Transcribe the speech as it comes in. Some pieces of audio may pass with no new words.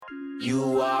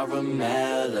You are a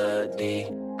melody,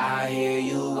 I hear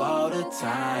you all the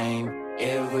time.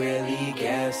 It really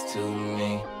gets to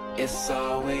me, it's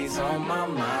always on my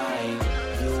mind.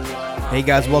 Hey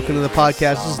guys, welcome to the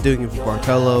podcast. This is Doing It for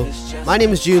Bartolo. My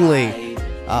name is June Lee.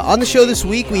 On the show this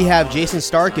week, we have Jason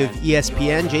Stark of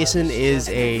ESPN. Jason is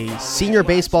a senior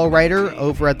baseball writer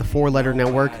over at the Four Letter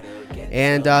Network,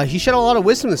 and he shed a lot of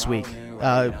wisdom this week.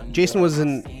 Jason was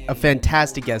a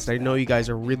fantastic guest. I know you guys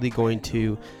are really going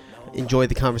to enjoy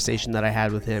the conversation that I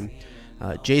had with him.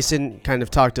 Jason kind of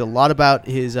talked a lot about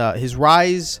his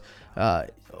rise,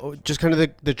 just kind of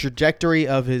the trajectory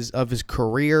of his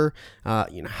career,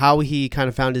 how he kind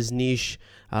of found his niche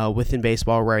within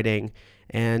baseball writing,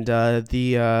 and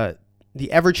the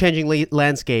ever-changing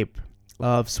landscape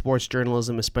of sports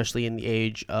journalism, especially in the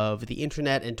age of the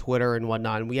internet and Twitter and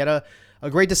whatnot. And we had a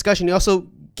great discussion. He also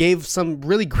gave some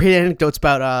really great anecdotes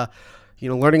about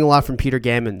learning a lot from Peter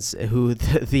Gammons, who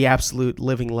the absolute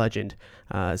living legend.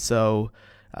 So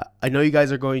I know you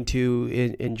guys are going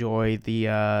to enjoy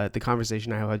the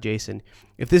conversation I have with Jason.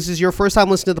 If this is your first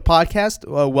time listening to the podcast,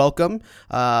 welcome.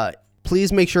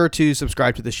 Please make sure to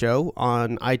subscribe to the show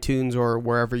on iTunes or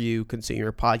wherever you consume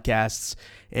your podcasts,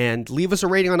 and leave us a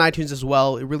rating on iTunes as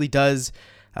well. It really does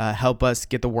help us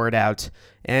get the word out.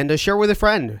 And share with a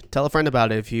friend. Tell a friend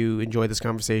about it if you enjoy this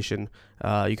conversation.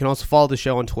 You can also follow the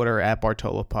show on Twitter at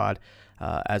BartoloPod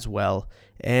as well.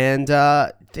 And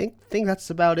think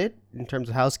that's about it in terms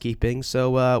of housekeeping.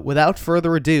 So without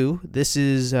further ado, this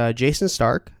is Jason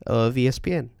Stark of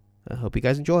ESPN. I hope you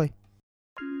guys enjoy.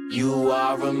 You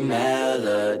are a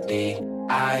melody,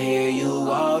 I hear you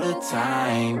all the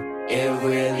time. It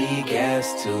really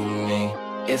gets to me,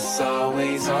 it's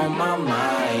always on my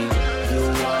mind. You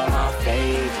are my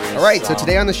favorite. All right, so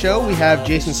today on the show we have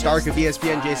Jason Stark of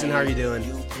ESPN. Jason, how are you doing?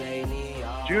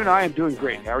 June, I am doing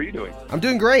great. How are you doing? I'm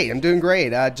doing great.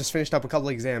 Just finished up a couple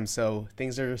of exams, so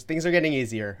things are getting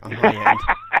easier on my end.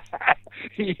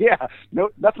 Yeah,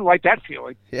 nothing like that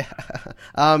feeling. Yeah.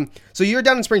 So you're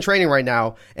down in spring training right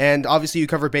now, and obviously you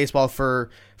cover baseball for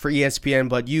ESPN,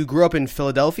 but you grew up in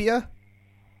Philadelphia?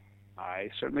 I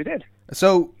certainly did.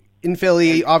 So in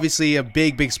Philly, obviously a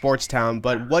big sports town,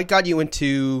 but what got you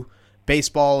into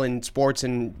baseball and sports,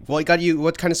 and what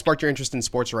kind of sparked your interest in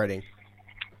sports writing?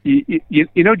 You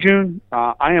know, June,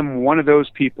 I am one of those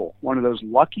people, one of those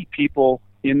lucky people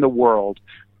in the world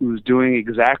who's doing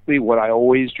exactly what I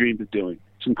always dreamed of doing.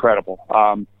 It's incredible.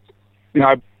 I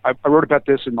wrote about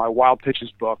this in my Wild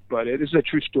Pitches book, but it is a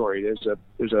true story.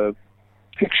 There's a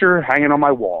picture hanging on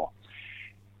my wall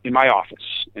in my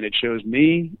office, and it shows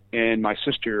me and my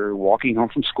sister walking home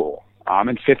from school. I'm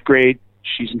in 5th grade.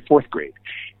 She's in 4th grade.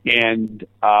 And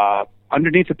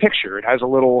underneath the picture, it has a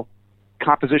little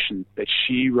composition that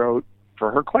she wrote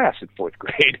for her class in 4th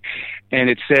grade.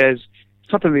 And it says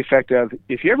something to the effect of,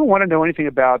 if you ever want to know anything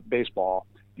about baseball,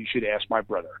 you should ask my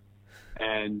brother.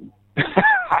 And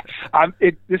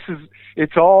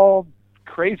it's all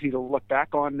crazy to look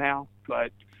back on now,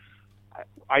 but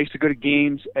I used to go to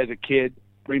games as a kid,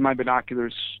 bring my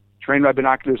binoculars, train my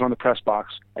binoculars on the press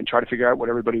box, and try to figure out what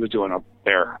everybody was doing up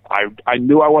there. I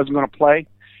knew I wasn't going to play,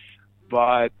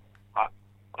 but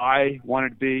I wanted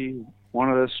to be one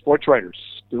of the sports writers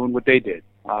doing what they did.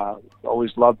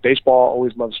 Always loved baseball,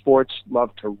 always loved sports,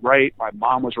 loved to write. My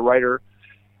mom was a writer.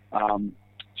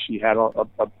 She had a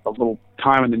little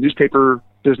time in the newspaper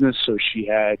business, so she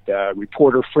had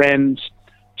reporter friends.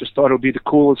 Just thought it would be the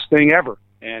coolest thing ever.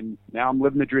 And now I'm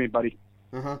living the dream, buddy.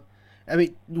 Uh-huh. I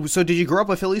mean, so did you grow up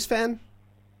a Phillies fan?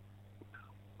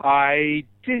 I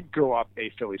did grow up a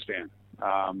Phillies fan.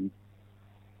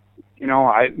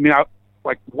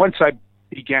 Once I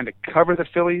began to cover the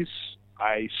Phillies,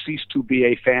 I ceased to be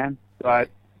a fan, but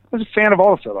I was a fan of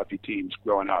all the Philadelphia teams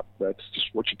growing up. That's just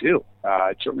what you do.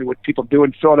 It's certainly what people do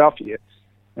in Philadelphia.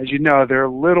 As you know, they're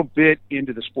a little bit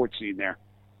into the sports scene there.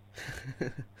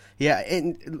 Yeah,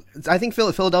 and I think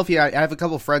Philadelphia, I have a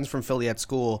couple of friends from Philly at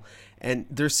school, and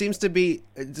there seems to be,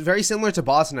 it's very similar to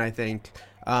Boston, I think.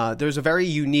 There's a very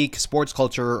unique sports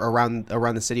culture around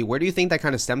the city. Where do you think that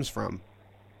kind of stems from?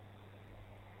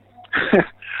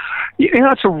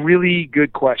 That's a really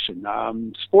good question.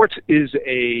 Sports is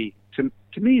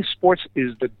to me, sports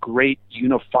is the great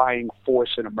unifying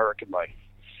force in American life.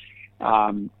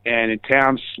 And in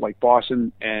towns like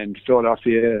Boston and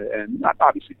Philadelphia, and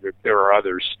obviously there are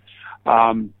others,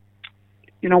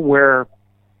 where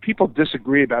people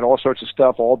disagree about all sorts of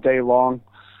stuff all day long,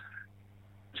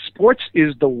 sports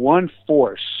is the one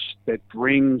force that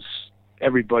brings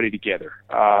everybody together.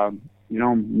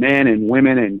 Men and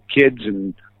women and kids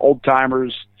and old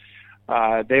timers,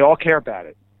 they all care about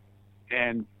it.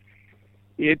 And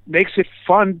it makes it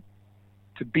fun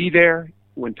to be there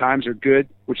when times are good,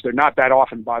 which they're not that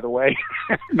often, by the way,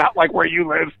 not like where you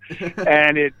live.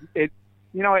 And it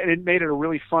made it a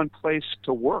really fun place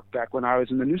to work back when I was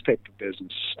in the newspaper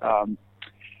business.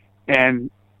 And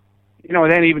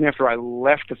then even after I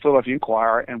left the Philadelphia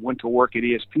Inquirer and went to work at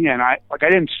ESPN, I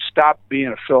didn't stop being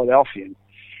a Philadelphian.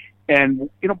 And,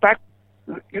 back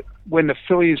when the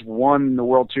Phillies won the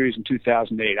World Series in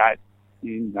 2008, I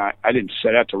didn't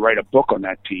set out to write a book on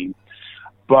that team.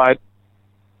 But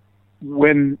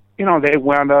when, they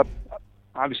wound up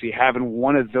obviously having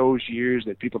one of those years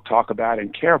that people talk about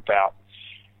and care about,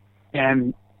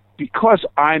 and because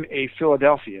I'm a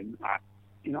Philadelphian, I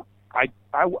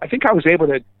think I was able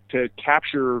to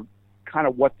capture kind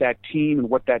of what that team and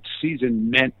what that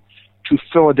season meant to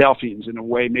Philadelphians in a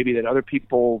way maybe that other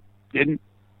people didn't.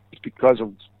 It's because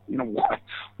of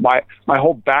my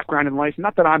whole background in life.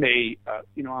 Not that I'm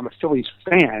I'm a Phillies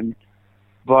fan,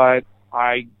 but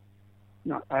I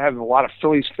have a lot of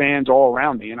Phillies fans all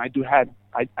around me, and I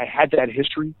had that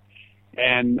history,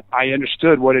 and I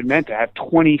understood what it meant to have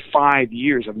 25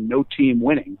 years of no team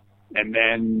winning, and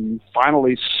then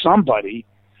finally somebody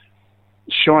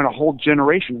showing a whole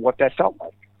generation what that felt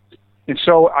like. And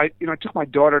so I took my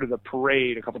daughter to the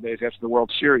parade a couple of days after the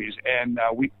World Series, and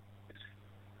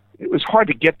it was hard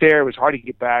to get there. It was hard to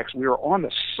get back. So we were on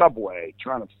the subway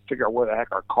trying to figure out where the heck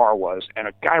our car was, and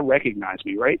a guy recognized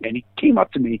me, right? And he came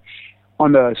up to me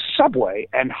on the subway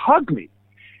and hugged me.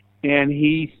 And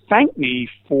he thanked me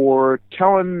for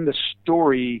telling the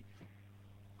story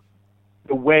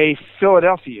the way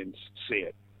Philadelphians see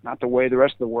it, not the way the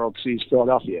rest of the world sees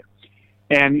Philadelphia.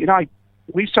 And,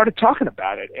 we started talking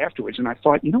about it afterwards, and I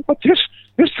thought, what,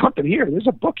 there's something here. There's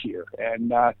a book here.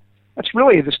 And that's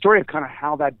really the story of kind of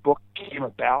how that book came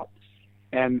about.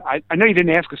 And I know you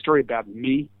didn't ask a story about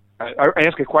me. I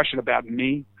asked a question about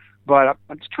me, but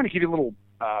I'm just trying to give you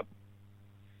a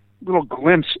little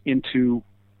glimpse into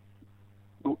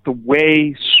the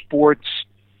way sports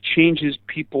changes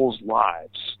people's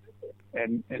lives,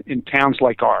 and in towns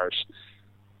like ours.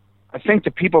 I think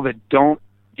the people that don't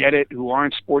get it, who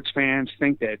aren't sports fans,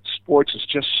 think that sports is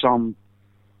just some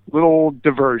little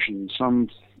diversion, some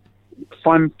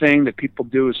fun thing that people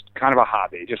do as kind of a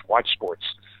hobby. They just watch sports.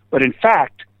 But in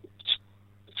fact,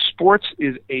 sports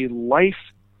is a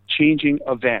life-changing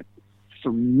event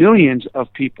for millions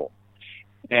of people.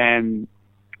 And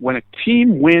when a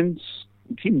team wins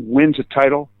a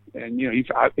title, and you've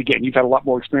had a lot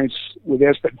more experience with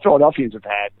this than Philadelphians have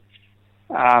had.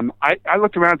 I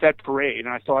looked around at that parade and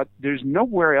I thought, there's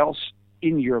nowhere else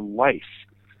in your life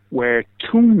where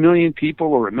 2 million people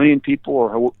or 1 million people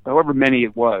or however many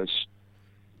it was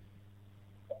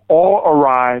all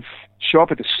arrive, show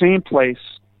up at the same place,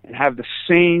 and have the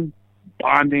same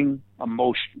bonding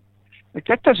emotion. Like,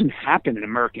 that doesn't happen in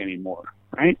America anymore,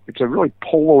 right? It's a really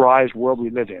polarized world we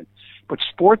live in. But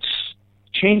sports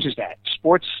changes that.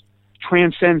 Sports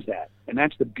transcends that. And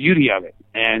that's the beauty of it.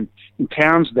 And in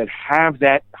towns that have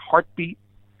that heartbeat,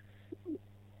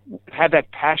 have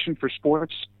that passion for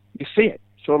sports, you see it.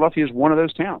 Philadelphia is one of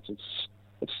those towns.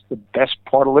 It's the best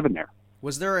part of living there.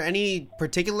 Was there any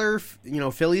particular,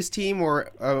 Phillies team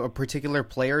or a particular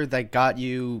player that got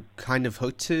you kind of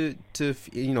hooked to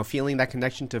feeling that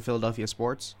connection to Philadelphia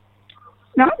sports?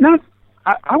 No,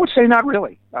 I would say not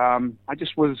really. I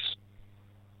just was.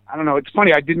 I don't know. It's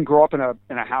funny. I didn't grow up in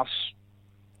a house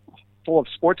full of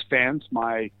sports fans.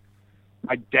 My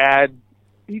dad,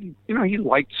 he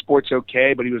liked sports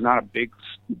okay, but he was not a big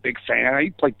fan.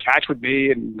 He played catch with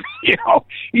me, and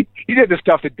he did the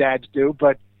stuff that dads do.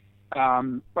 But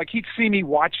he'd see me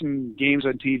watching games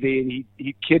on TV, and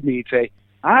he'd kid me. He'd say,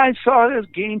 "I saw this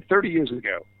game 30 years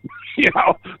ago,"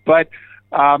 But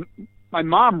my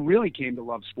mom really came to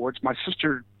love sports. My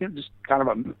sister, just kind of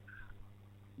a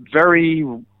very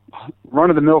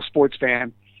run-of-the-mill sports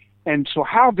fan. And so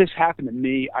how this happened to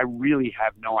me, I really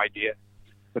have no idea.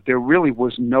 But there really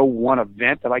was no one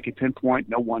event that I could pinpoint,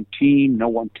 no one team, no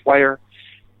one player.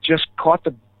 Just caught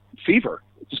the fever,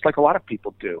 just like a lot of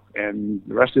people do. And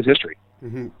the rest is history.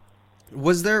 Mm-hmm.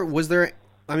 Was there,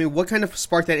 what kind of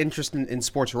sparked that interest in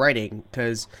sports writing?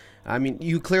 Because,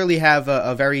 you clearly have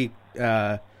a very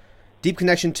deep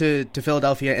connection to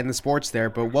Philadelphia and the sports there,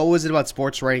 but what was it about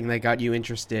sports writing that got you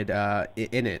interested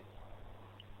in it?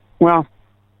 Well,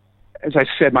 as I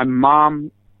said, my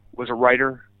mom was a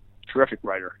writer, terrific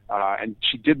writer, and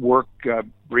she did work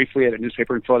briefly at a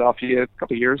newspaper in Philadelphia a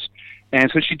couple of years,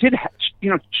 and so she did.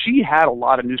 She had a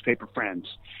lot of newspaper friends,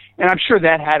 and I'm sure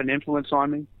that had an influence on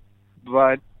me.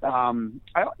 But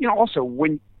also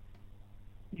when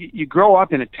you grow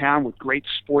up in a town with great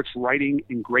sports writing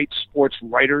and great sports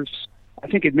writers, I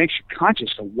think it makes you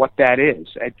conscious of what that is.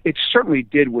 It certainly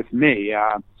did with me.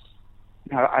 I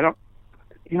don't,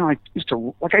 I used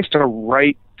to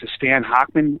write to Stan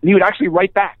Hochman, and he would actually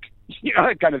write back,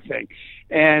 that kind of thing.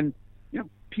 And,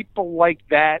 people like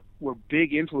that were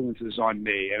big influences on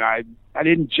me. And I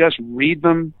didn't just read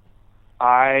them.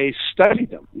 I studied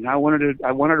them. I wanted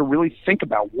to really think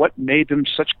about what made them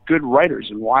such good writers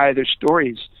and why their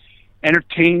stories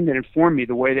entertained and informed me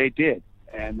the way they did.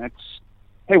 And that's,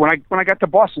 hey, when I got to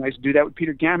Boston, I used to do that with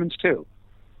Peter Gammons too.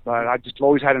 But I just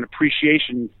always had an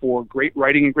appreciation for great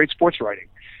writing and great sports writing.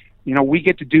 We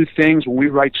get to do things when we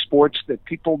write sports that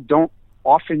people don't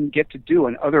often get to do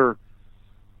in other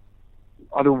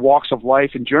walks of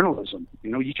life in journalism.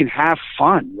 You can have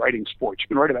fun writing sports. You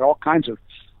can write about all kinds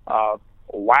of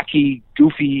wacky,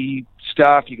 goofy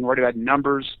stuff. You can write about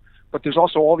numbers, but there's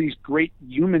also all these great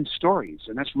human stories,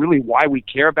 and that's really why we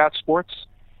care about sports.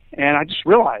 And I just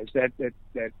realized that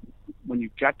when you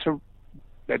got to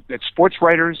that sports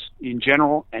writers in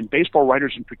general and baseball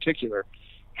writers in particular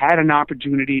had an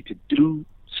opportunity to do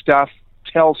stuff,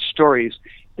 tell stories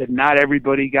that not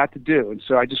everybody got to do. And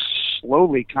so I just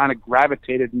slowly kind of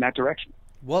gravitated in that direction.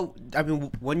 Well, I mean,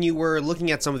 when you were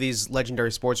looking at some of these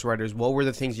legendary sports writers, what were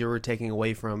the things you were taking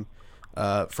away from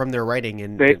their writing,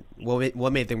 and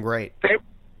what made them great?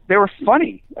 They were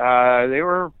funny. They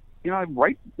were,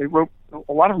 they wrote,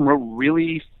 a lot of them wrote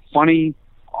really funny,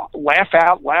 laugh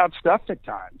out loud stuff at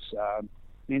times.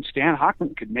 Stan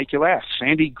Hochman could make you laugh.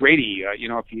 Sandy Grady,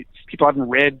 if people haven't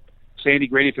read Sandy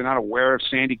Grady, if they're not aware of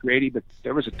Sandy Grady, but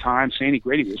there was a time Sandy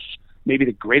Grady was maybe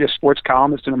the greatest sports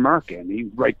columnist in America, and he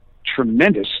write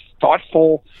tremendous,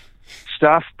 thoughtful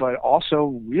stuff, but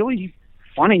also really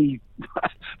funny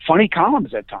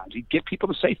columns at times. He'd get people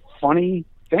to say funny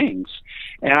things,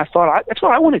 and I thought that's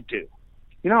what I want to do.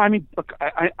 Look,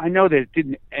 I know that it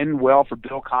didn't end well for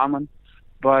Bill Conlon,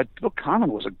 but Bill Conlon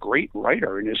was a great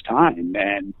writer in his time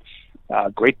and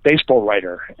a great baseball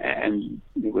writer, and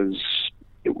it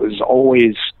was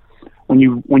always when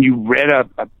you read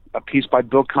a piece by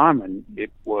Bill Conlon,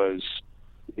 it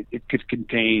could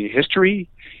contain history,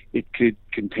 it could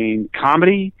contain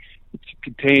comedy, it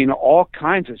could contain all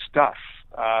kinds of stuff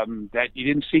that you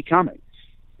didn't see coming.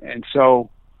 And so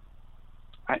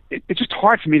it's just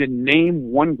hard for me to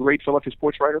name one great Philadelphia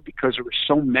sports writer because there were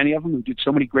so many of them who did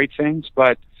so many great things,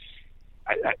 but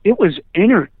it was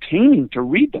entertaining to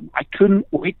read them. I couldn't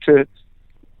wait to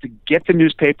get the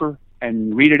newspaper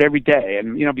and read it every day.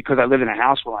 And, because I live in a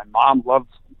house where my mom loved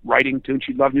writing too, and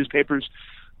she loved newspapers,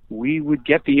 we would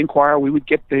get the Inquirer, we would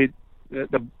get the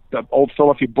old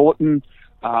Philadelphia Bulletin.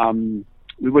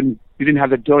 We didn't have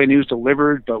the Daily News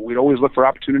delivered, but we'd always look for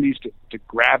opportunities to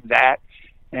grab that.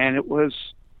 And it was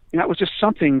just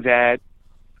something that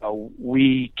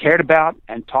we cared about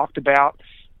and talked about,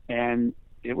 and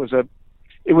it was a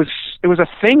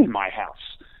thing in my house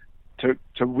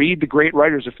to read the great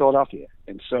writers of Philadelphia.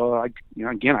 And so I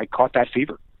caught that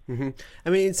fever. Mm-hmm. I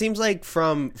mean, it seems like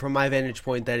from my vantage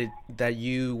point that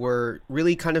you were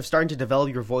really kind of starting to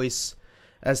develop your voice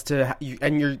as to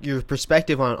and your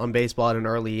perspective on baseball at an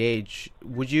early age.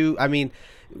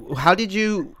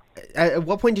 At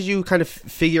what point did you kind of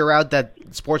figure out that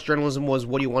sports journalism was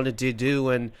what you wanted to do,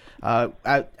 and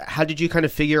how did you kind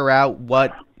of figure out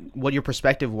what your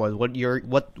perspective was, what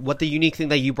the unique thing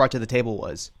that you brought to the table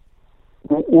was?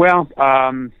 Well,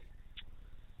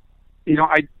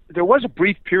 there was a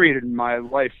brief period in my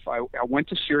life. I went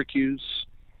to Syracuse,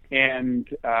 and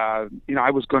I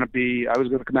was going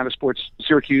to come out of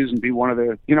Syracuse and be one of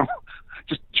the,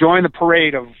 just join the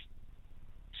parade of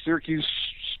Syracuse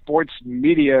sports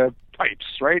media types,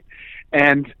 right?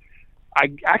 And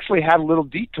I actually had a little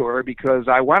detour because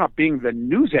I wound up being the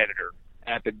news editor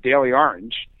at the Daily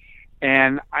Orange,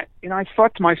 and I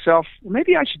thought to myself, well,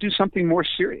 maybe I should do something more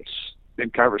serious than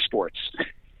cover sports.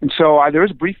 And so there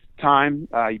was a brief time,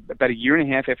 about a year and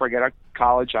a half after I got out of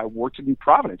college, I worked in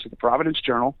Providence at the Providence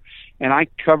Journal, and I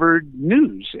covered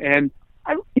news. And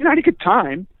I had a good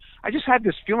time. I just had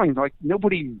this feeling like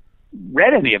nobody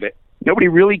read any of it. Nobody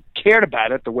really cared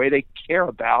about it the way they care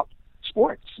about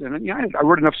sports. And I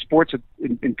wrote enough sports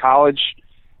in college,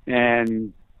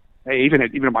 and even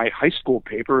at my high school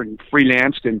paper, and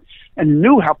freelanced and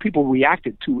knew how people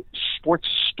reacted to sports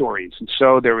stories. And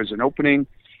so there was an opening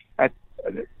at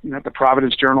the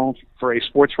Providence Journal for a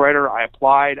sports writer. I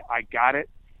applied, I got it,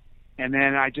 and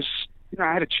then I just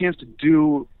I had a chance to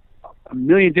do a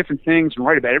million different things and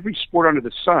write about every sport under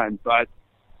the sun. But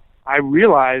I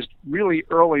realized really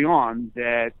early on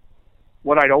that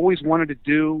what I'd always wanted to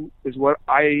do is what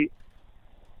I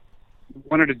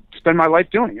wanted to spend my life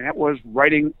doing, and that was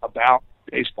writing about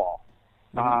baseball.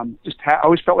 I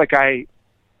always felt like I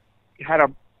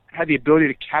had the ability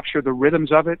to capture the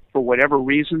rhythms of it for whatever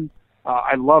reason.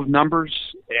 I love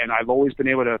numbers, and I've always been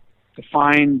able to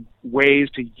find ways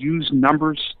to use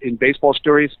numbers in baseball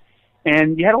stories.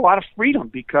 And you had a lot of freedom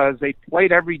because they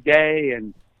played every day,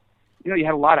 and you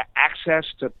had a lot of access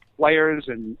to players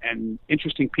and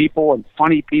interesting people and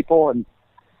funny people, and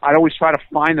I'd always try to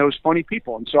find those funny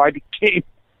people. And so I became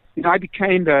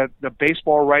the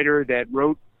baseball writer that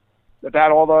wrote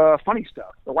about all the funny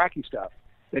stuff, the wacky stuff,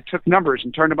 that took numbers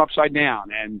and turned them upside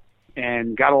down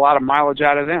and got a lot of mileage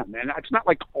out of them. And it's not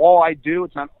like all I do,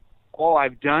 it's not all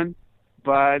I've done,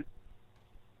 but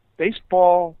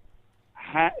baseball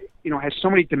has so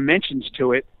many dimensions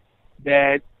to it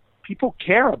that people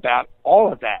care about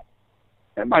all of that.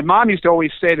 And my mom used to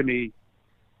always say to me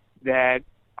that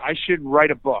I should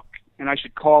write a book, and I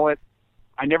should call it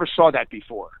I Never Saw That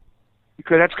Before,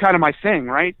 because that's kind of my thing,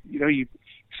 right?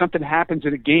 Something happens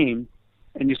at a game,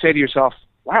 and you say to yourself,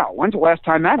 wow, when's the last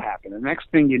time that happened? And the next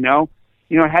thing you know,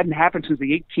 it hadn't happened since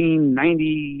the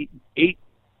 1898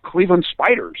 Cleveland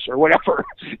Spiders or whatever.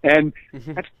 And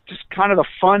that's just kind of the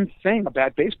fun thing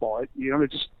about baseball. There's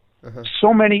just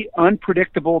so many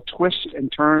unpredictable twists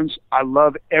and turns. I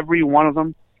love every one of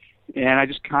them, and I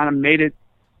just kind of made it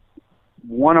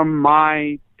one of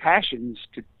my passions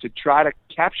to try to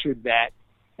capture that,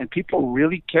 and people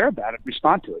really care about it,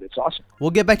 respond to it. It's awesome.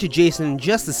 We'll get back to Jason in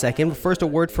just a second, but first a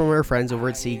word from our friends over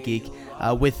at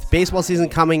SeatGeek. With baseball season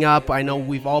coming up, I know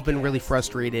we've all been really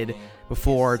frustrated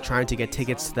before trying to get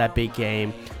tickets to that big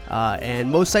game, and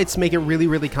most sites make it really,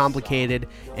 really complicated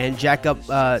and jack up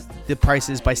the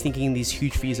prices by sneaking in these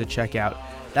huge fees at checkout.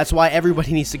 That's why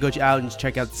everybody needs to go out and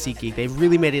check out SeatGeek. They've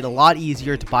really made it a lot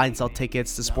easier to buy and sell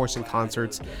tickets to sports and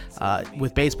concerts.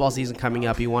 With baseball season coming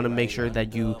up, you want to make sure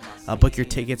that you book your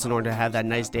tickets in order to have that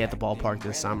nice day at the ballpark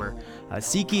this summer.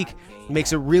 SeatGeek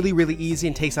makes it really, really easy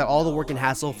and takes out all the work and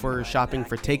hassle for shopping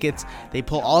for tickets. They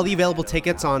pull all the available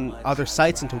tickets on other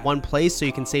sites into one place so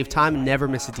you can save time and never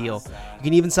miss a deal. You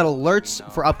can even set alerts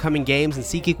for upcoming games, and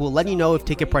SeatGeek will let you know if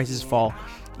ticket prices fall.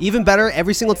 Even better,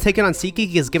 every single ticket on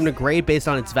SeatGeek is given a grade based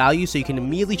on its value, so you can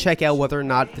immediately check out whether or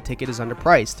not the ticket is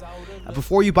underpriced.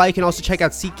 Before you buy, you can also check out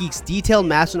SeatGeek's detailed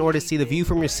maps in order to see the view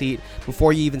from your seat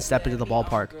before you even step into the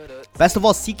ballpark. Best of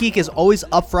all, SeatGeek is always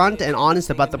upfront and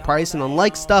honest about the price, and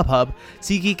unlike StubHub,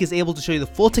 SeatGeek is able to show you the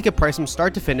full ticket price from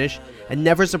start to finish and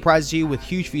never surprises you with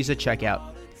huge fees at checkout.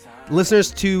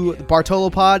 Listeners to the Bartolo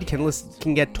Pod can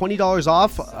get $20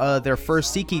 off their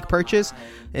first SeatGeek purchase.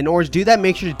 In order to do that,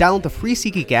 make sure to download the free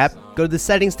SeatGeek app, go to the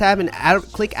settings tab, and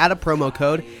click add a promo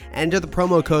code, and enter the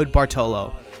promo code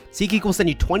Bartolo. SeatGeek will send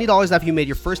you $20 after you made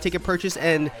your first ticket purchase,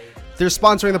 and they're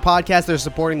sponsoring the podcast, they're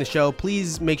supporting the show.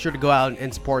 Please make sure to go out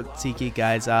and support SeatGeek,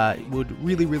 guys. Would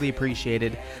really, really appreciate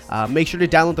it. Make sure to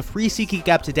download the free SeatGeek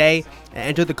app today and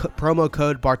enter the promo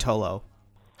code Bartolo.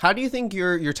 How do you think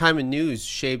your time in news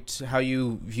shaped how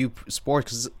you view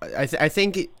sports? Because I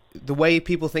think the way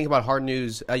people think about hard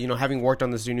news, having worked on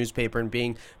this new newspaper and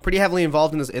being pretty heavily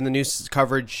involved in the news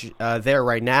coverage there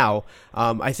right now,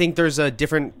 I think there's a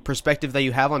different perspective that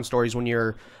you have on stories when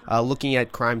you're looking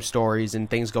at crime stories and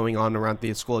things going on around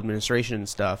the school administration and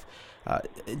stuff.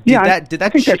 Did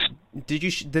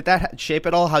that shape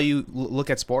at all how you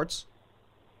look at sports?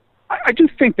 I do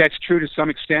think that's true to some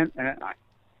extent.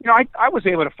 I was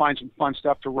able to find some fun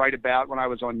stuff to write about when I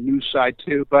was on news side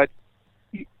too, but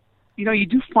you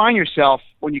do find yourself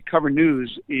when you cover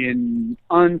news in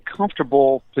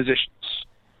uncomfortable positions.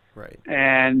 Right.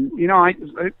 And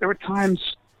there were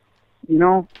times,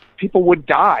 people would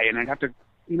die, and I'd have to,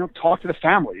 talk to the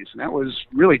families, and that was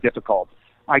really difficult.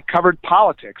 I covered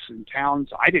politics in towns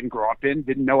I didn't grow up in,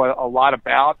 didn't know a lot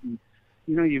about, and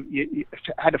you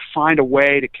had to find a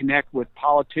way to connect with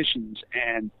politicians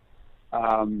and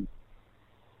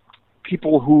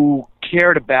people who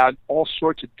cared about all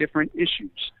sorts of different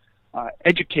issues,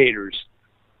 educators.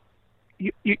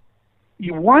 You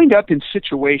wind up in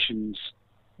situations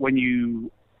when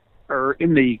you are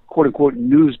in the quote-unquote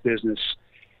news business,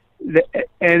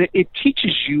 and it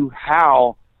teaches you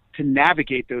how to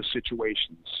navigate those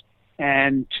situations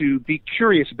and to be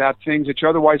curious about things that you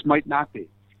otherwise might not be,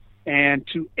 and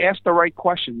to ask the right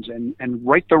questions and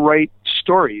write the right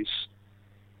stories.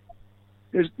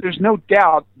 There's no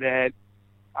doubt that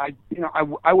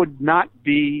I would not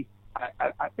be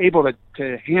able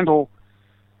to handle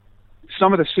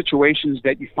some of the situations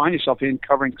that you find yourself in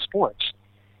covering sports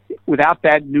without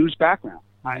that news background.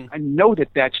 I know that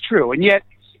that's true, and yet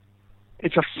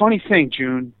it's a funny thing,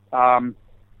 June.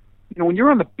 When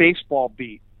you're on the baseball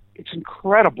beat, it's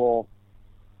incredible.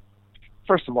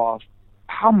 First of all,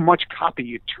 how much copy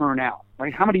you turn out,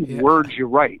 right? How many words you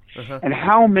write, and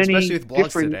how many especially with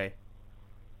blogs today.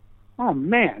 Oh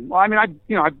man. Well, I mean,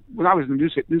 when I was in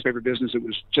the newspaper business, it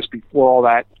was just before all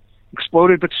that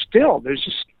exploded. But still, there's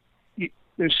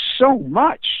so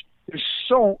much.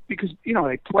 Because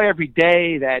they play every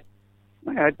day. That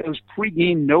those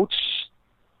pregame notes,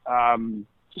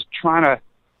 just trying to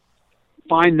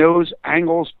find those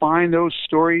angles, find those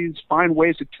stories, find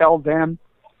ways to tell them,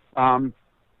 and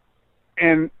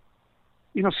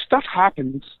stuff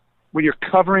happens when you're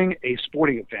covering a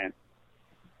sporting event,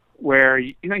 where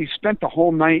you spent the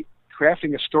whole night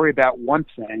crafting a story about one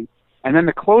thing, and then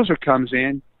the closer comes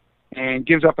in and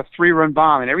gives up a 3-run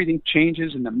bomb, and everything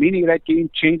changes, and the meaning of that game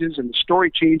changes, and the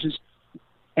story changes,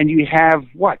 and you have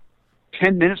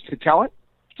 10 minutes to tell it,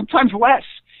 sometimes less.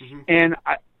 Mm-hmm. And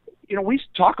we used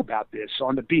to talk about this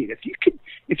on the beat.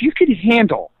 If you could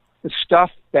handle the stuff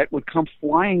that would come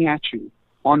flying at you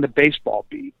on the baseball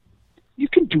beat, you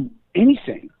can do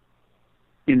anything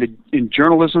in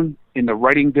journalism, in the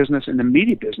writing business, in the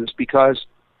media business, because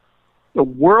the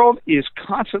world is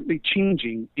constantly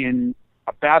changing in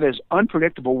about as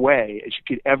unpredictable way as you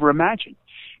could ever imagine.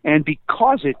 And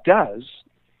because it does,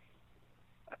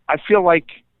 I feel like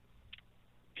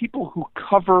people who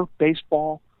cover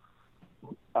baseball,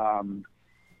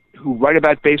 who write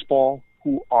about baseball,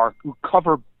 who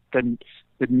cover the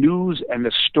news and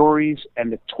the stories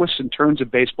and the twists and turns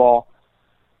of baseball,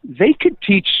 they could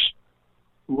teach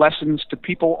lessons to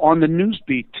people on the news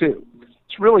beat too.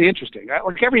 It's really interesting.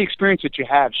 Like every experience that you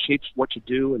have shapes what you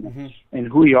do and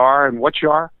who you are and what you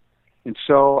are. And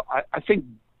so I think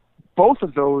both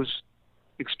of those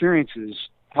experiences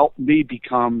helped me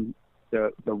become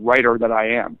the writer that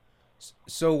I am.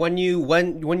 So when you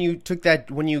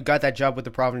got that job with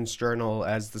the Providence Journal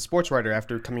as the sports writer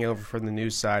after coming over from the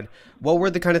news side, what were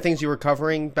the kind of things you were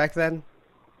covering back then?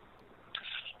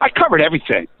 I covered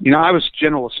everything. I was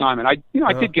general assignment. I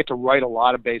did get to write a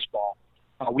lot of baseball.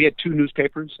 We had 2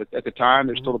 newspapers at the time.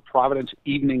 There's still the Providence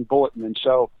Evening Bulletin. And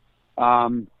so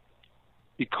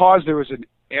because there was an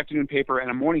afternoon paper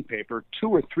and a morning paper, 2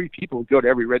 or 3 people would go to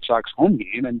every Red Sox home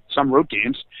game and some road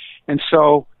games. And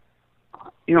so,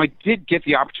 I did get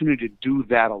the opportunity to do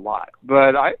that a lot.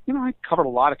 But I covered a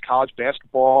lot of college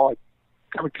basketball. I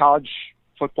covered college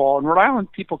football. In Rhode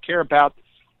Island, people care about,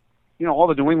 all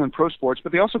the New England pro sports,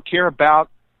 but they also care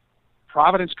about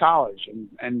Providence College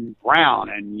and Brown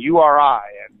and URI,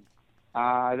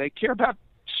 and they care about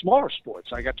smaller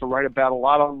sports. I got to write about a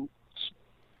lot of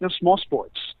small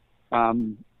sports,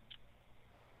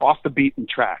 off the beaten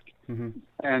track. Mm-hmm.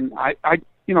 And I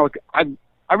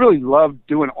really love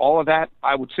doing all of that.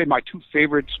 I would say my 2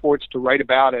 favorite sports to write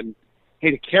about and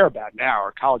to care about now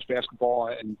are college basketball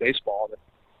and baseball. They're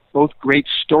both great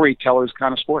storytellers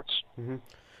kind of sports. Mm-hmm.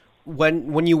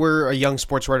 When you were a young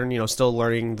sports writer, still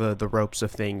learning the ropes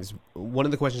of things, one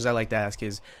of the questions I like to ask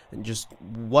is just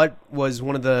what was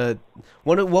one of the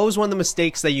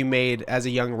mistakes that you made as a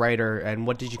young writer, and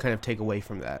what did you kind of take away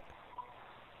from that?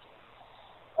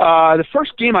 The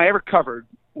first game I ever covered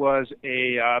was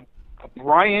a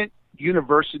Bryant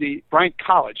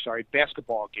College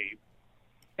basketball game,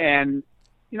 and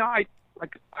I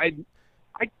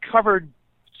covered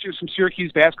some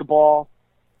Syracuse basketball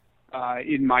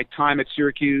in my time at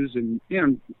Syracuse, and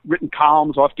written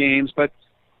columns off games, but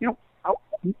I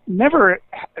never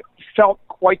felt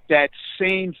quite that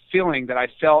same feeling that I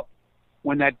felt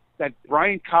when that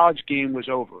Bryant College game was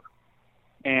over,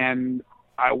 and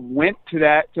I went to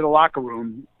the locker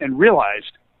room and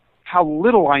realized how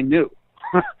little I knew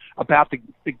about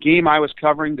the game I was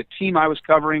covering, the team I was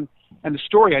covering, and the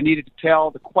story I needed to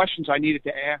tell, the questions I needed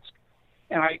to ask.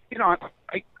 And I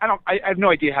have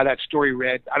no idea how that story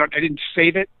read. I didn't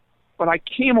save it, but I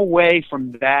came away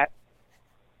from that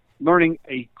learning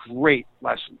a great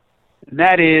lesson. And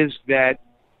that is that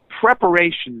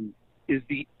preparation is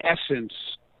the essence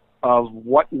of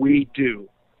what we do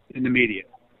in the media.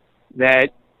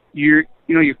 That you're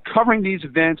covering these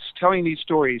events, telling these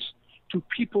stories to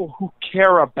people who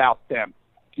care about them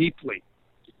deeply.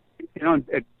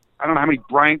 I don't know how many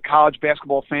Bryant College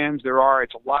basketball fans there are.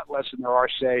 It's a lot less than there are,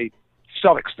 say,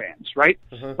 Celtics fans, right?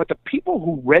 Mm-hmm. But the people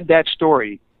who read that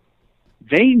story,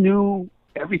 they knew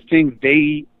everything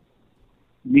they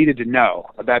needed to know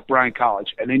about Bryant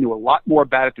College, and they knew a lot more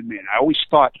about it than me. And I always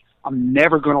thought, I'm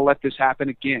never going to let this happen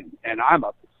again. And I am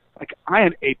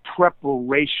a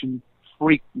preparation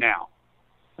freak now.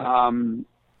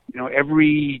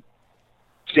 Every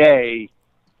day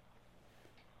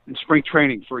in spring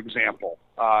training, for example,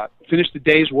 finish the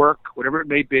day's work, whatever it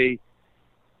may be,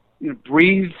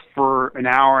 breathe for an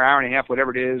hour and a half,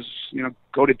 whatever it is,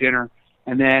 go to dinner.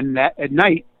 And then at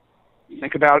night,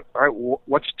 think about, all right,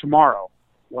 what's tomorrow?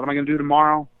 What am I going to do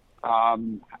tomorrow?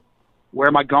 Where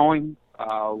am I going?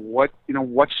 What's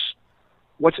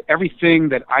everything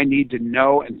that I need to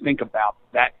know and think about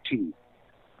that team.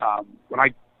 When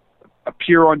I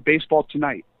appear on Baseball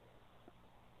Tonight,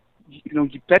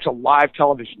 that's a live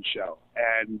television show,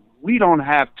 and we don't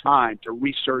have time to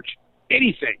research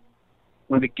anything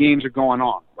when the games are going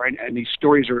on, right? And these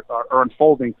stories are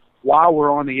unfolding while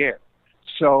we're on the air.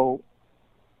 So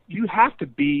you have to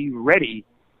be ready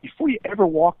before you ever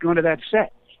walk onto that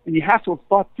set. And you have to have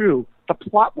thought through the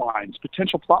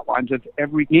potential plot lines of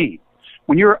every game.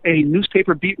 When you're a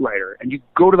newspaper beat writer and you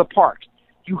go to the park,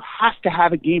 you have to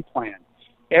have a game plan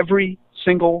every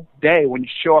single day when you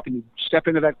show up and you step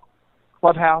into that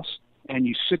clubhouse and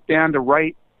you sit down to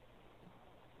write.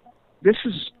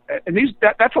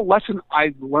 That's a lesson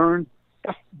I learned.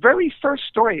 The very first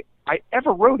story I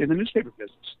ever wrote in the newspaper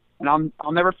business, and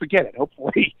I'll never forget it.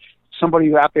 Hopefully,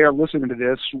 somebody out there listening to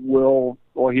this will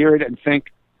hear it and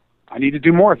think, I need to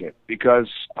do more of it, because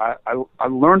I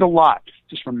learned a lot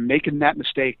just from making that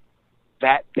mistake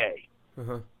that day.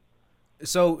 Uh-huh.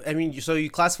 So you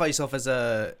classify yourself as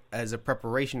a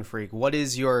preparation freak. What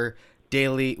is your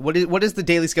daily? What does the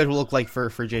daily schedule look like for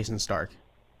Jayson Stark?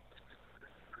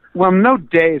 Well, no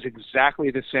day is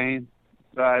exactly the same,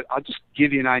 but I'll just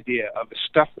give you an idea of the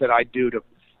stuff that I do to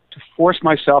force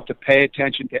myself to pay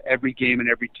attention to every game and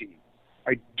every team.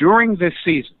 During this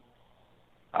season,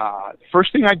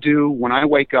 first thing I do when I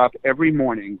wake up every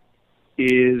morning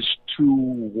is to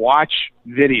watch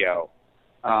video.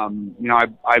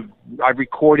 I've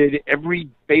recorded every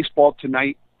Baseball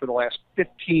Tonight for the last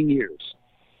 15 years,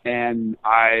 and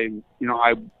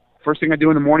first thing I do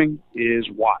in the morning is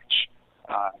watch.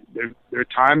 There are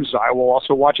times I will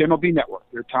also watch MLB Network.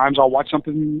 There are times I'll watch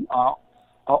something. I'll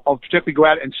particularly go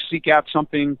out and seek out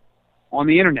something on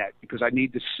the internet because I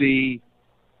need to see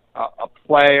a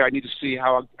play. I need to see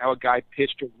how a guy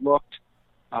pitched or looked,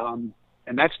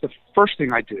 and that's the first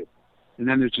thing I do. And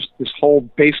then there's just this whole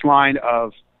baseline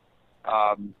of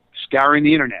scouring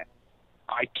the internet.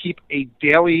 I keep a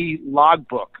daily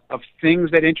logbook of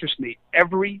things that interest me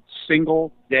every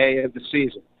single day of the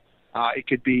season. It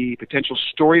could be potential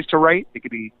stories to write. It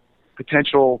could be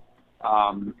potential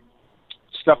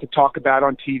stuff to talk about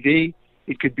on TV.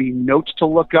 It could be notes to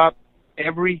look up.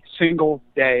 Every single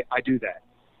day I do that.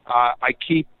 I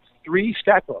keep 3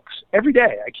 stat books every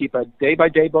day. I keep a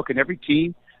day-by-day book in every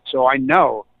team, so I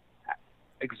know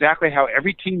exactly how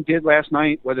every team did last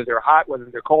night, whether they're hot, whether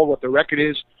they're cold, what their record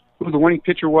is, who the winning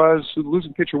pitcher was, who the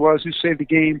losing pitcher was, who saved the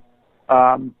game,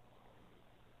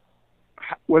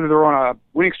 whether they're on a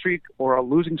winning streak or a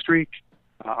losing streak.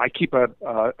 I keep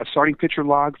a starting pitcher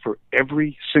log for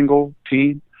every single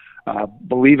team.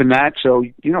 Believe in that. So,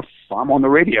 if I'm on the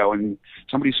radio and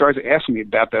somebody starts asking me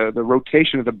about the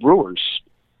rotation of the Brewers,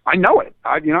 I know it.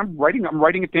 I'm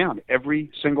writing it down every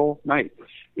single night.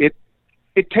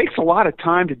 It takes a lot of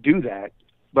time to do that,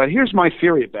 but here's my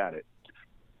theory about it.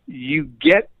 You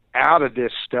get out of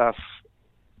this stuff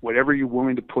whatever you're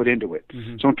willing to put into it.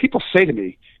 Mm-hmm. So when people say to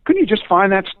me, couldn't you just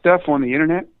find that stuff on the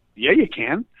internet? Yeah, you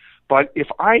can. But if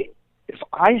I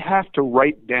have to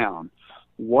write down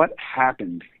what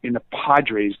happened in the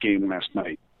Padres game last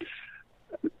night,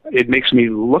 it makes me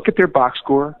look at their box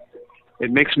score.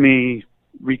 It makes me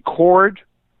record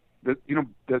the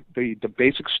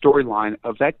basic storyline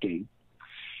of that game.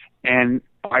 And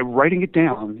by writing it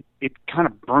down, it kind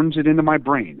of burns it into my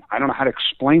brain. I don't know how to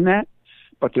explain that,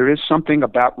 but there is something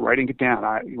about writing it down.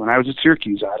 When I was at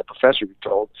Syracuse, I had a professor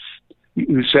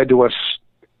who said to us,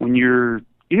 when you're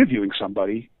interviewing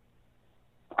somebody,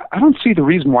 I don't see the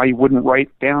reason why you wouldn't write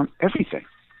down everything.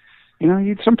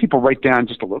 Some people write down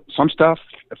just some stuff,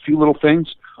 a few little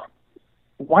things.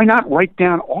 Why not write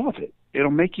down all of it? It'll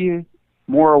make you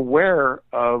more aware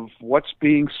of what's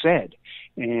being said.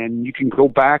 And you can go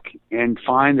back and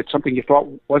find that something you thought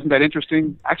wasn't that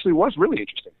interesting actually was really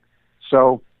interesting.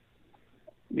 So,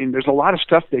 there's a lot of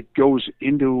stuff that goes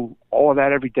into all of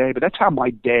that every day, but that's how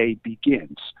my day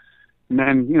begins. And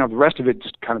then, the rest of it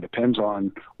just kind of depends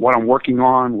on what I'm working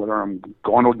on, whether I'm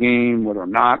going to a game, whether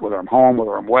I'm not, whether I'm home,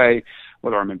 whether I'm away,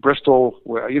 whether I'm in Bristol.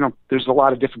 There's a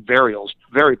lot of different variables,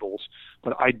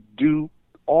 but I do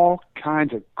all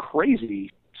kinds of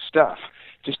crazy stuff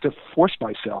just to force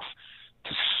myself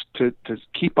to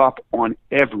keep up on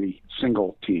every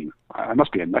single team. I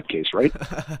must be a nutcase, right?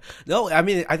 No, I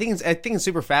think it's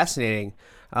super fascinating.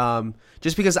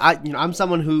 Just because I'm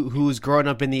someone who's grown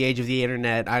up in the age of the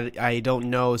internet. I don't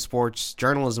know sports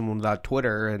journalism without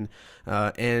Twitter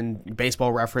and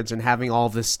Baseball Reference and having all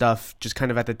this stuff just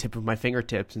kind of at the tip of my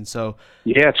fingertips. And so,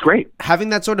 yeah, it's great having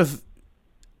that sort of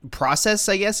process,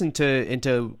 I guess,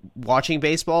 into watching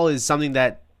baseball is something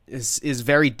that is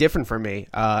very different for me,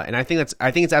 and I think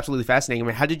it's absolutely fascinating. I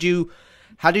mean, how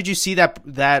did you see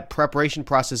that preparation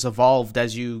process evolved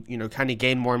as you kind of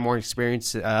gain more and more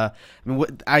experience? I mean,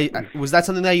 was that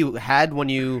something that you had when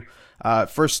you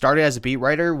first started as a beat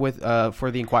writer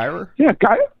for the Inquirer? Yeah,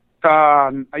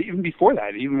 even before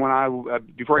that, even when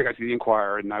before I got to the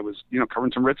Inquirer, and I was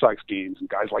covering some Red Sox games, and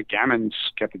guys like Gammons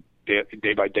kept a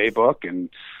day by day book, and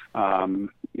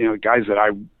guys that I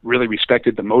really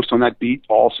respected the most on that beat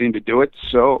all seemed to do it,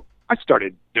 so I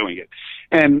started doing it.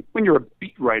 And when you're a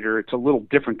beat writer, it's a little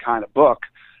different kind of book,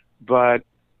 but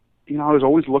I was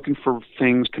always looking for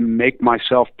things to make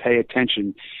myself pay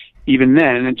attention. Even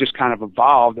then, and it just kind of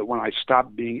evolved that when I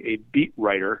stopped being a beat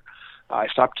writer, I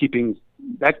stopped keeping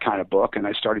that kind of book, and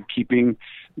I started keeping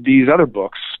these other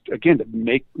books again to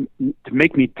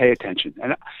make me pay attention.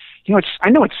 And I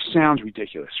know it sounds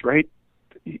ridiculous, right?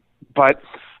 But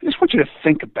I just want you to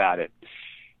think about it.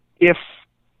 If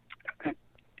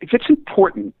it's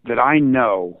important that I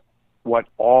know what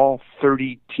all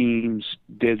 30 teams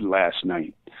did last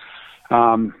night,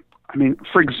 I mean,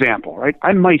 for example, right?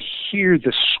 I might hear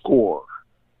the score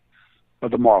of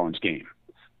the Marlins game,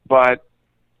 but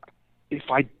if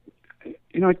I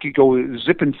could go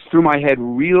zipping through my head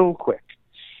real quick.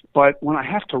 But when I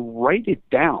have to write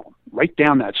down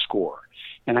that score,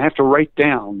 and I have to write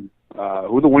down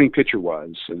who the winning pitcher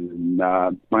was, and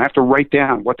when I have to write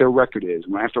down what their record is,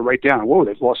 when I have to write down, whoa,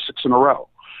 they've lost 6 in a row.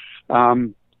 I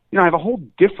have a whole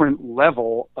different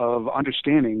level of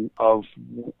understanding of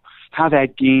how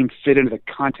that game fit into the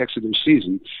context of their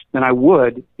season than I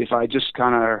would if I just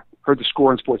kind of heard the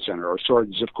score on SportsCenter or saw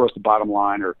it zip across the bottom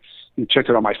line or checked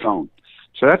it on my phone.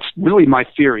 So that's really my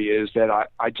theory, is that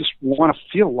I just want to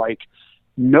feel like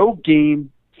no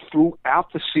game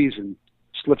throughout the season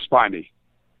slips by me.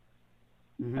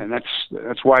 Mm-hmm. And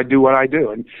that's why I do what I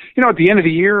do. And, at the end of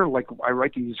the year, like I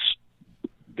write these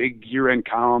big year-end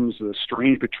columns, the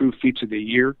strange but true feats of the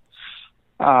year.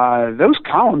 Those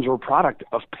columns are a product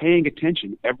of paying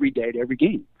attention every day to every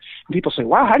game. And people say,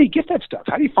 wow, how do you get that stuff?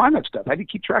 How do you find that stuff? How do you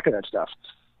keep track of that stuff?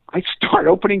 I start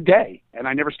opening day, and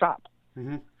I never stop.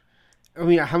 Mm-hmm. I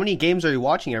mean, how many games are you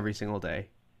watching every single day?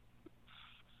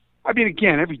 I mean,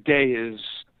 again, every day is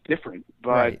different, but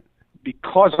right.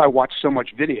 Because I watch so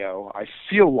much video, I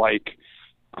feel like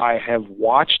I have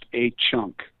watched a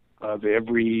chunk of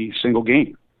every single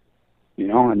game,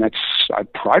 and I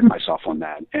pride myself on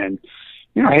that. And,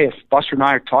 hey, if Buster and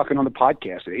I are talking on the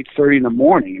podcast at 8:30 in the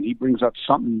morning and he brings up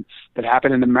something that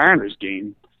happened in the Mariners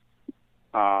game,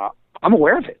 I'm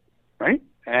aware of it, right?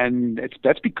 And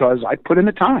that's because I put in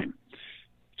the time.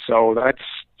 So that's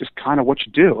just kind of what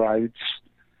you do.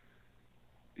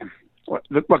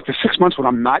 Look, the 6 months when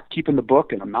I'm not keeping the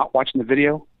book and I'm not watching the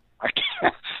video,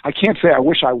 I can't say I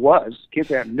wish I was. Can't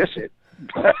say I miss it.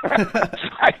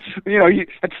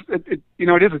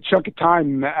 It is a chunk of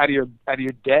time out of your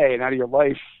day and out of your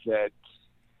life that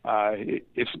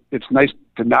it's nice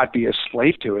to not be a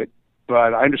slave to it.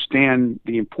 But I understand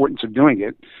the importance of doing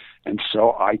it, and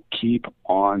so I keep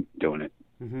on doing it.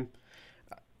 Mm-hmm.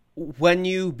 When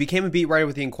you became a beat writer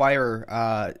with the Inquirer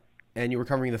and you were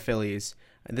covering the Phillies,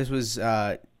 and this was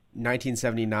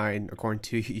 1979, according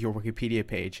to your Wikipedia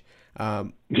page.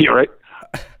 You're right.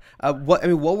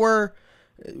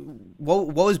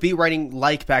 What was beat writing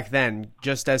like back then?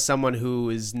 Just as someone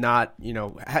who is not,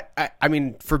 I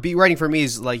mean, for beat writing for me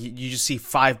is like you just see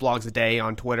 5 blogs a day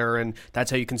on Twitter, and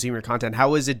that's how you consume your content. How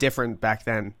was it different back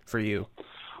then for you?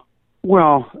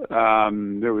 Well,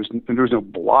 there was no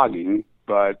blogging,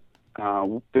 but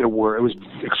it was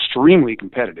extremely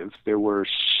competitive. There were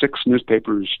 6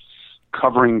 newspapers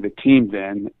covering the team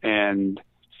then, and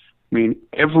I mean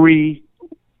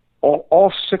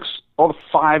all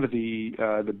 5 of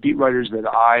the beat writers that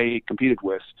I competed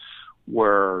with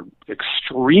were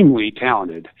extremely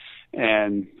talented,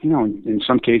 and in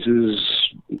some cases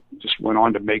just went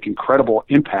on to make incredible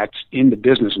impacts in the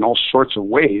business in all sorts of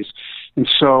ways. And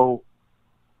so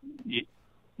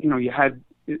you had.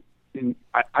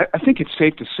 I think it's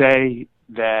safe to say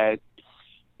that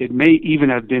it may even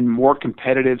have been more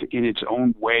competitive in its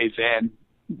own way then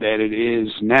than it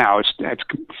is now.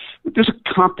 There's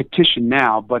a competition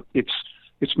now, but it's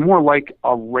more like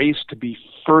a race to be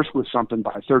first with something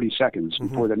by 30 seconds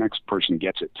before the next person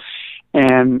gets it.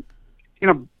 And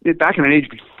back in an age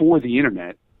before the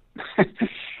internet,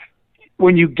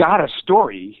 when you got a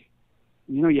story,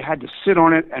 you had to sit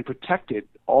on it and protect it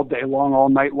all day long, all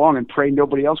night long, and pray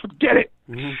nobody else would get it.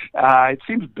 Mm-hmm. It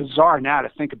seems bizarre now to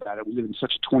think about it. We live in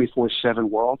such a 24/7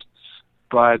 world,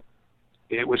 but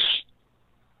it was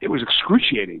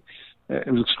excruciating. It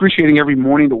was excruciating every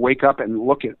morning to wake up and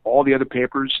look at all the other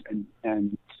papers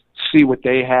and see what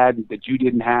they had that you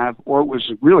didn't have, or it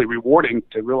was really rewarding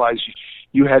to realize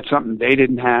you had something they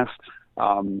didn't have.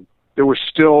 There was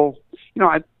still,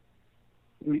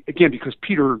 again, because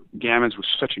Peter Gammons was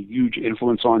such a huge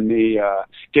influence on me,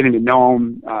 getting to know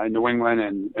him in New England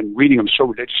and reading him so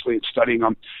religiously and studying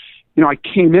him, I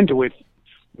came into it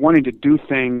wanting to do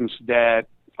things that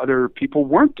other people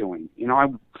weren't doing.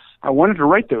 I wanted to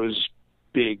write those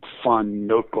big, fun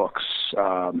notebooks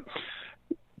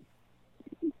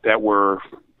that were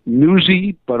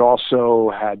newsy, but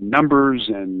also had numbers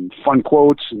and fun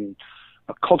quotes and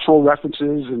cultural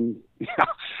references, and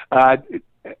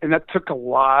and that took a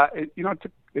lot.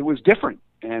 It was different,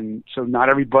 and so not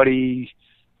everybody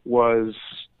was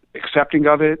accepting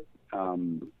of it.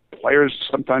 Players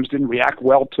sometimes didn't react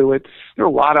well to it. There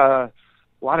were a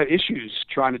lot of issues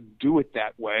trying to do it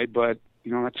that way, but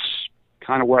that's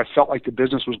kind of where I felt like the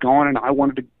business was going, and I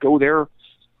wanted to go there,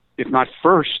 if not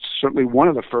first, certainly one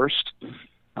of the first.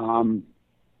 And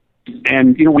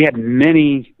we had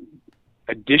many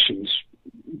editions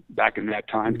back in that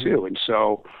time too, and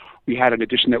so we had an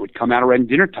edition that would come out around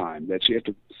dinner time. That you have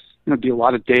to, be a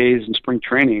lot of days in spring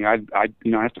training. I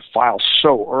have to file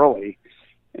so early,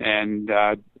 and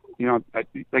you had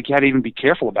to even be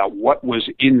careful about what was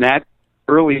in that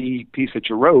early piece that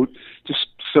you wrote, just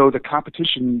so the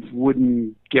competition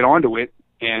wouldn't get onto it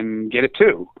and get it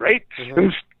too, right? Mm-hmm.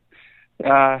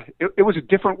 It was a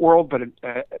different world, but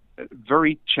a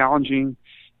very challenging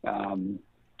and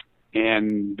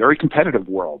very competitive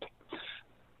world.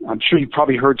 I'm sure you've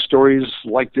probably heard stories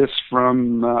like this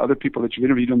from other people that you've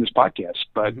interviewed on this podcast,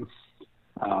 but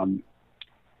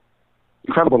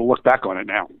incredible to look back on it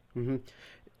now. Mm-hmm.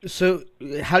 So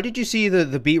how did you see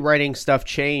the beat writing stuff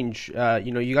change?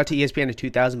 You got to ESPN in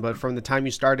 2000, but from the time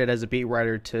you started as a beat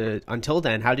writer to until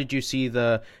then, how did you see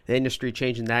the industry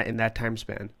change in that time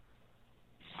span?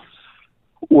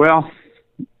 Well,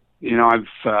 I've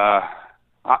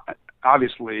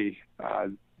obviously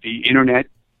the internet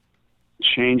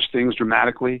changed things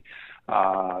dramatically.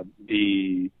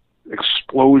 The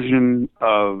explosion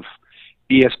of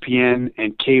ESPN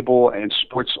and cable and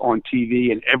sports on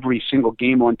TV and every single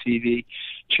game on TV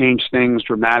changed things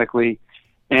dramatically.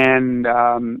 And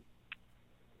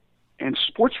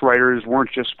sports writers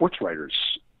weren't just sports writers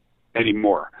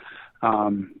anymore.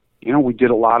 We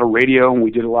did a lot of radio and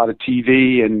we did a lot of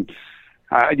TV, and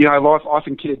I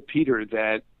often kid Peter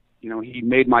that he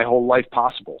made my whole life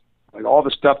possible. Like all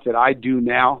the stuff that I do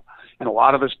now and a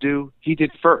lot of us do, he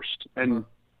did first, and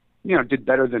did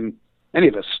better than any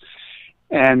of us.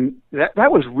 And that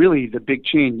was really the big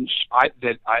change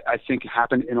that I think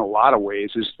happened in a lot of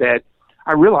ways, is that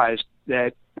I realized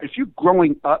that if you're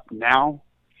growing up now,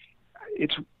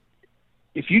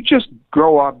 if you just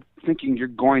grow up thinking you're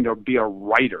going to be a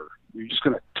writer, you're just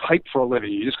going to type for a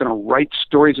living, you're just going to write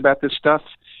stories about this stuff,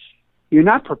 you're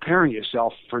not preparing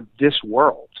yourself for this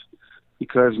world,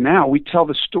 because now we tell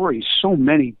the stories so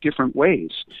many different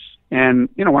ways. And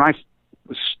when I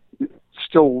was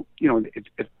still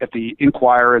at the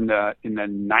Inquirer in the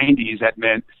 90s, that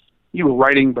meant you were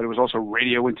writing, but it was also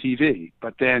radio and TV.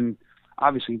 But then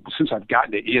obviously since I've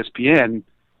gotten to ESPN,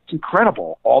 it's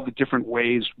incredible all the different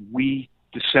ways we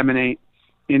disseminate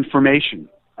information,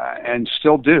 and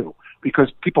still do,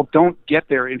 because people don't get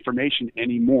their information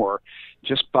anymore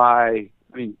just by,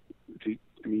 the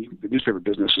newspaper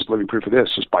business is living proof of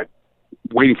this, just by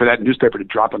waiting for that newspaper to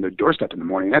drop on their doorstep in the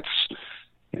morning. That's,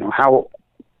 how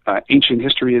ancient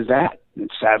history is that,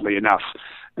 sadly enough.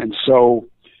 And so,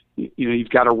 you've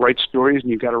got to write stories,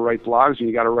 and you've got to write blogs, and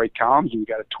you've got to write columns, and you've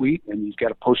got to tweet, and you've got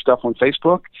to post stuff on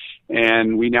Facebook.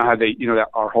 And we now have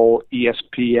our whole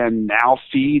ESPN Now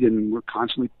feed, and we're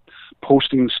constantly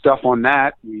posting stuff on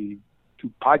that. We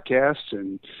do podcasts,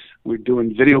 and we're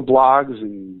doing video blogs,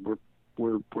 and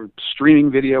we're streaming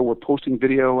video, we're posting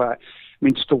video.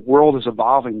 Just the world is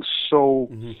evolving so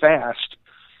fast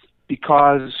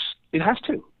because it has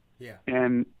to. Yeah.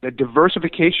 And the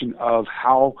diversification of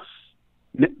how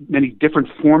many different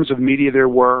forms of media there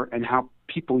were and how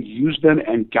people used them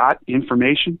and got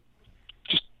information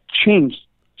just changed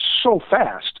so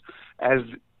fast as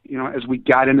we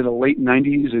got into the late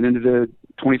 90s and into the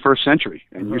 21st century.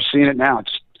 And you're seeing it now.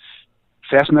 It's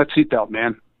fasten that seatbelt,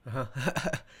 man.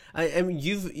 I mean,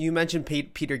 you mentioned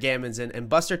Peter Gammons, and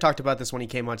Buster talked about this when he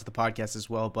came onto the podcast as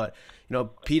well. But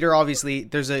Peter, obviously,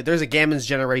 there's a Gammons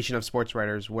generation of sports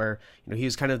writers where he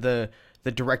was kind of the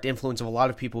direct influence of a lot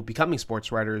of people becoming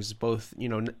sports writers, both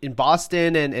in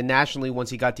Boston and nationally once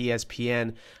he got to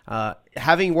ESPN.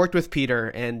 Having worked with Peter,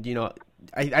 and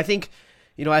I think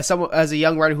as a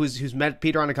young writer who's met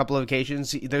Peter on a couple of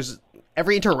occasions, there's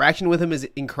every interaction with him is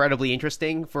incredibly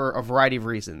interesting for a variety of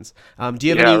reasons. Do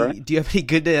you have any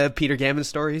good Peter Gammon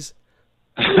stories?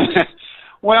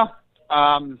 Well,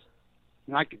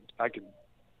 I could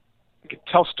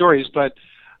tell stories, but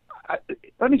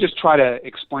let me just try to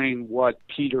explain what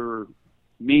Peter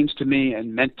means to me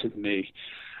and meant to me.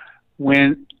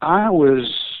 When I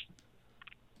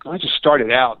just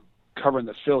started out covering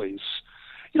the Phillies,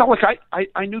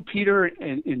 I knew Peter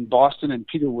in Boston, and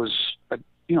Peter was a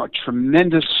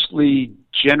tremendously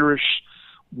generous,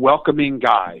 welcoming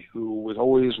guy who was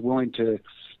always willing to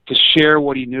share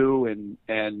what he knew and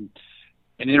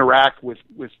interact with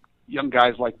young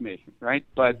guys like me, right?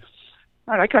 But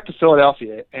I got to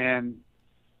Philadelphia, and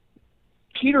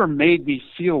Peter made me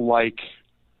feel like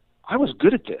I was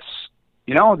good at this,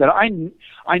 that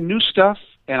I knew stuff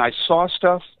and I saw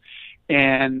stuff,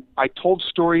 and I told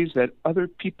stories that other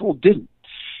people didn't.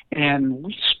 And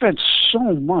we spent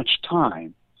so much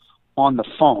time on the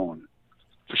phone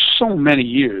for so many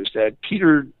years that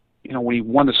Peter, when he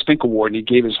won the Spink Award and he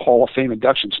gave his Hall of Fame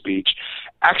induction speech,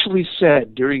 actually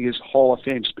said during his Hall of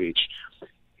Fame speech,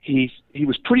 he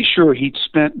was pretty sure he'd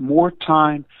spent more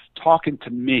time talking to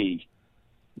me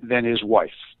than his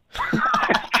wife,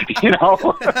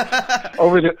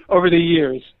 over the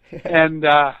years. And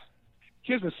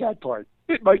here's the sad part: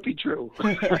 it might be true.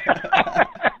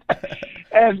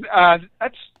 And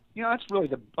that's really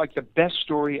the best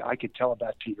story I could tell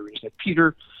about Peter, is that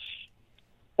Peter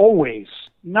always,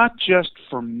 not just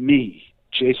for me,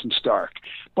 Jayson Stark,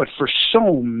 but for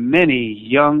so many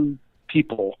young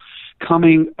people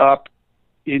coming up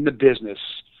in the business,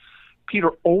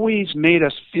 Peter always made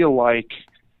us feel like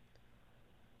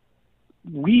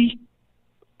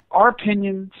our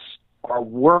opinions, our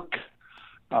work,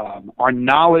 our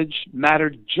knowledge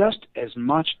mattered just as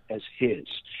much as his.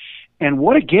 And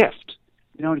what a gift,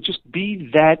 to just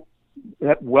be that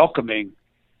welcoming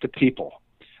to people.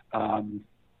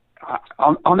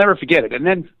 I'll never forget it. And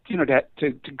then,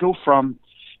 to go from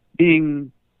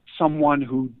being someone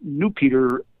who knew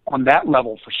Peter on that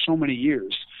level for so many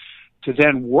years to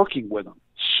then working with him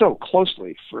so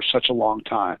closely for such a long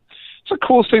time. It's the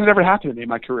coolest thing that ever happened to me in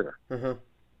my career. Uh-huh.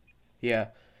 Yeah.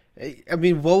 I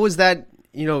mean, what was that,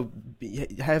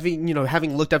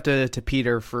 having looked up to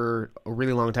Peter for a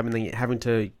really long time and then having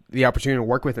the opportunity to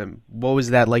work with him, what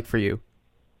was that like for you?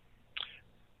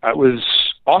 It was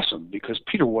awesome because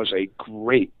Peter was a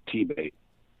great teammate.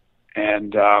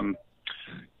 And,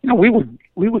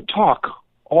 we would talk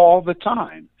all the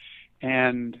time.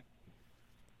 And,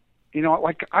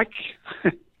 I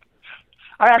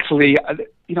actually,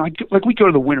 we go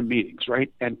to the winter meetings,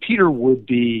 right? And Peter would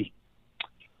be,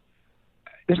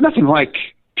 there's nothing like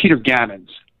Peter Gammons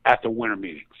at the winter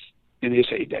meetings in his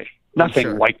heyday.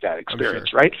 Nothing like that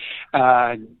experience, right?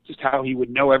 Just how he would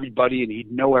know everybody and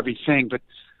he'd know everything, but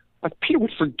Peter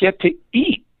would forget to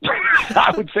eat.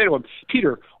 I would say to him,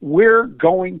 Peter, we're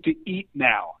going to eat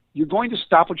now. You're going to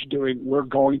stop what you're doing. We're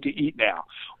going to eat now.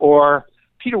 Or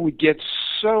Peter would get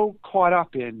so caught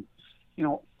up in,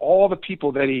 all the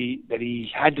people that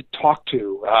he had to talk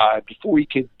to before he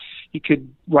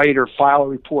could write or file a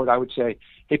report. I would say,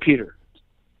 hey, Peter,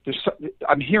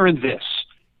 I'm hearing this.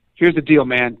 Here's the deal,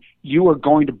 man. You are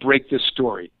going to break this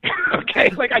story. Okay?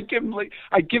 I give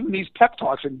him these pep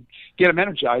talks and get him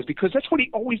energized because that's what he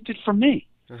always did for me.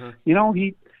 Uh-huh.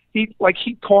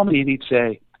 He'd call me and he'd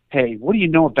say, hey, what do you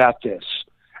know about this?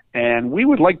 And we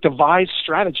would devise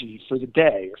strategy for the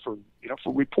day or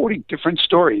for reporting different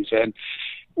stories. And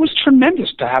it was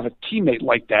tremendous to have a teammate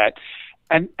like that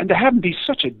and to have him be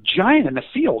such a giant in the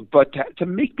field, but to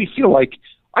make me feel like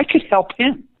I could help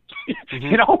him.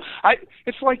 Mm-hmm.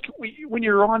 It's like when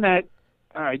you're on that,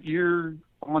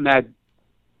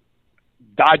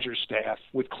 Dodger staff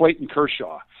with Clayton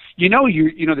Kershaw.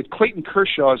 That Clayton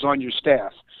Kershaw is on your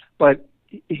staff, but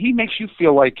he makes you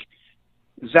feel like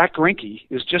Zach Greinke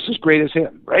is just as great as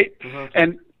him, right? Mm-hmm.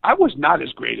 And I was not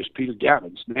as great as Peter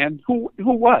Gammons, man. Who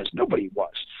was? Nobody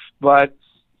was. But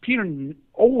Peter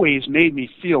always made me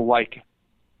feel like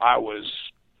I was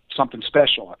something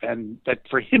special, and that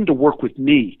for him to work with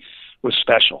me was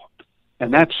special.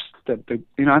 And that's that's the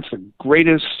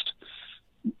greatest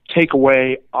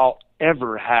takeaway I'll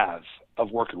ever have of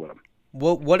working with him.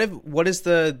 What is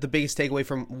the biggest takeaway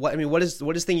from what is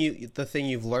the thing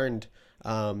you've learned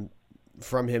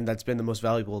from him that's been the most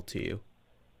valuable to you?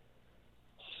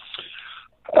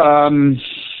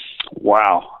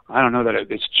 Wow. I don't know that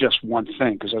it's just one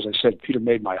thing, because as I said, Peter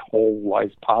made my whole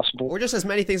life possible. Or just as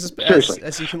many things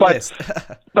as you can list.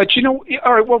 But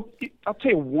all right, well, I'll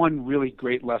tell you one really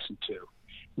great lesson too.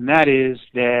 And that is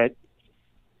that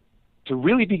to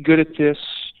really be good at this,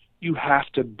 you have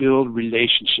to build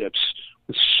relationships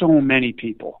with so many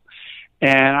people.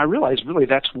 And I realized really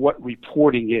that's what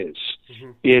reporting is.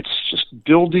 Mm-hmm. It's just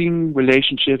building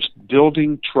relationships,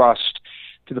 building trust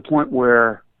to the point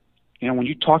where, when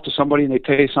you talk to somebody and they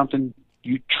tell you something,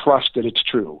 you trust that it's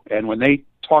true. And when they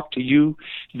talk to you,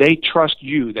 they trust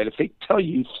you that if they tell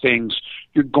you things,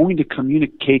 you're going to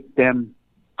communicate them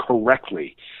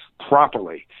correctly,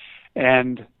 properly.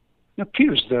 And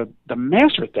Peter's the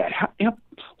master at that.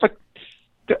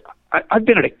 I've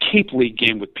been at a Cape League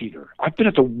game with Peter. I've been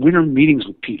at the winter meetings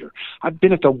with Peter. I've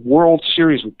been at the World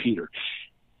Series with Peter.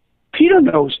 Peter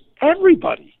knows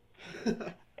everybody.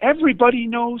 Everybody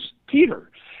knows Peter.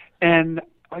 And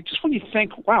just when you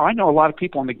think, wow, I know a lot of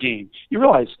people in the game, you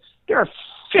realize there are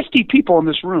 50 people in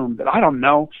this room that I don't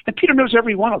know, and Peter knows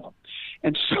every one of them.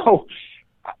 And so,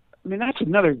 that's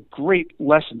another great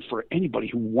lesson for anybody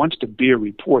who wants to be a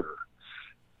reporter.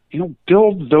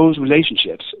 Build those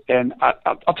relationships. And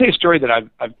I'll tell you a story that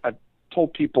I've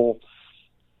told people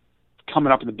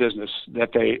coming up in the business that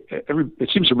it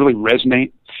seems to really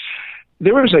resonate.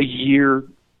 There was a year,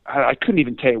 I couldn't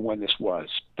even tell you when this was,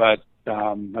 but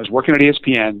I was working at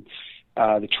ESPN.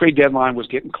 The trade deadline was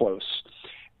getting close.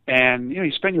 And,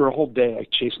 you spend your whole day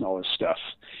chasing all this stuff.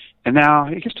 And now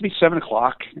it gets to be 7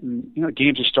 o'clock, and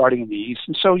games are starting in the East,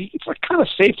 and so it's kind of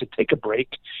safe to take a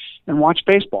break and watch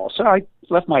baseball. So I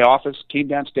left my office, came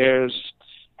downstairs,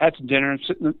 had some dinner,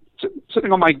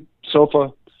 sitting on my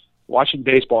sofa watching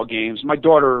baseball games. My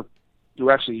daughter,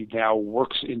 who actually now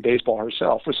works in baseball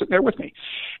herself, was sitting there with me,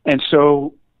 and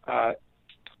so now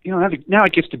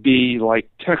it gets to be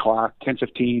 10 o'clock,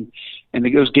 10:15, and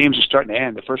those games are starting to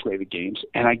end, the first wave of games,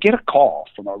 and I get a call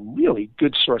from a really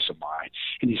good source of mine,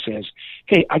 and he says,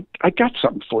 hey, I got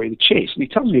something for you to chase. And he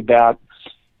tells me about,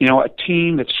 a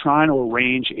team that's trying to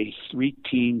arrange a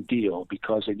 3-team deal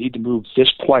because they need to move this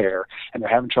player, and they're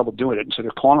having trouble doing it, and so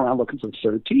they're calling around looking for the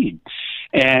third team.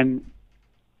 And,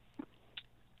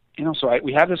 so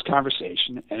we have this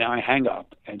conversation, and I hang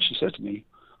up, and she says to me,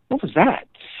 what was that?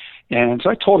 And so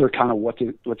I told her kind of what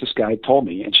this guy told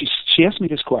me, and she asked me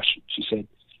this question. She said,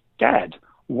 Dad,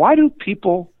 why do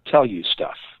people tell you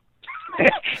stuff?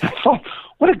 I thought,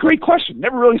 what a great question.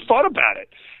 Never really thought about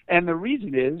it. And the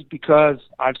reason is because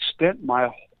I've spent my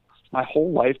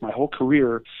whole life, my whole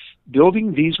career,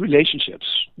 building these relationships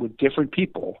with different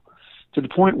people to the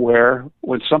point where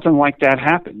when something like that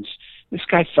happens, this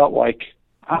guy felt like,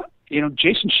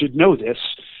 Jason should know this.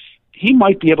 He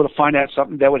might be able to find out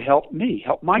something that would help me,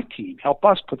 help my team, help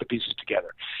us put the pieces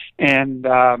together. And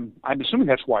I'm assuming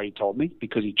that's why he told me,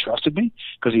 because he trusted me,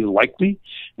 because he liked me,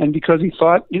 and because he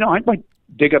thought, I might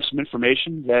dig up some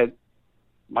information that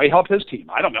might help his team.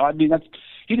 I don't know.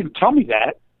 He didn't tell me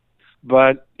that,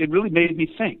 but it really made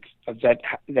me think of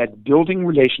that building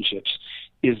relationships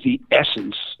is the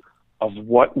essence of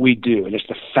what we do, and it's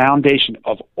the foundation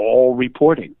of all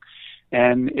reporting.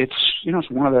 And it's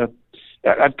one of the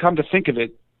I've come to think of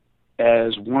it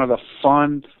as one of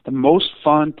the most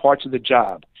fun parts of the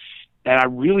job. And I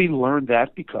really learned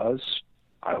that because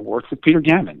I worked with Peter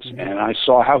Gammons, mm-hmm. and I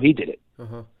saw how he did it.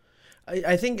 Uh-huh.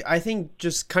 I think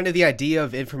just kind of the idea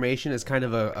of information as kind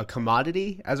of a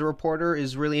commodity as a reporter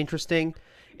is really interesting.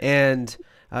 And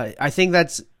I think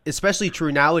that's especially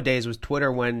true nowadays with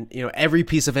Twitter when, every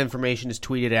piece of information is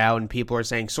tweeted out and people are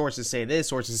saying sources say this,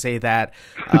 sources say that.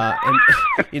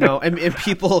 And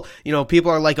people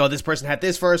are like, oh, this person had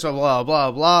this first, or blah,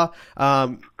 blah, blah.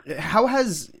 How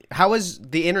has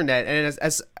the internet, and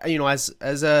as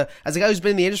a guy who's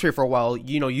been in the industry for a while,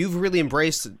 you've really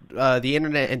embraced the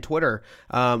internet and Twitter.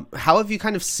 How have you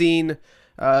kind of seen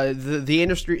the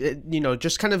industry,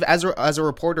 just kind of as a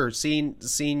reporter, seen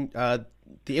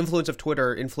the influence of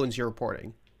Twitter influence your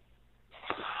reporting?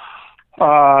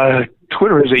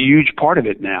 Twitter is a huge part of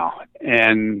it now,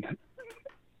 and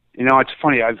it's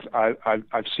funny.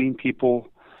 I've seen people,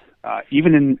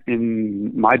 even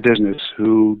in my business,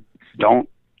 who don't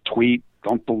tweet,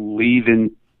 don't believe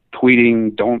in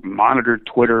tweeting, don't monitor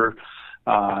Twitter,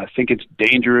 think it's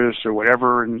dangerous or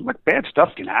whatever. And bad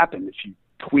stuff can happen if you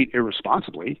tweet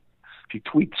irresponsibly, if you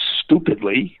tweet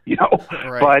stupidly,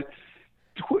 Right. But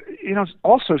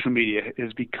all social media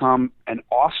has become an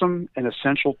awesome and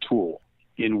essential tool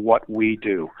in what we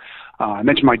do. I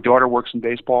mentioned my daughter works in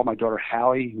baseball. My daughter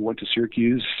Hallie, who went to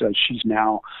Syracuse, she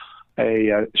now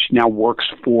works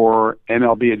for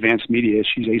MLB Advanced Media.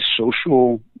 She's a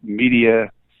social media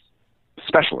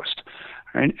specialist,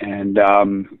 right? And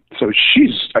so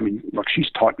she's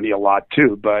taught me a lot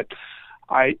too. But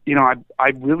I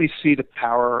really see the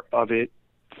power of it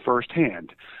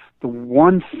firsthand. The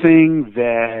one thing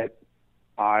that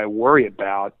I worry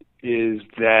about is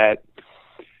that,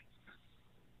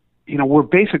 we're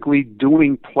basically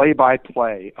doing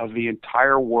play-by-play of the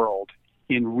entire world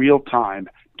in real time,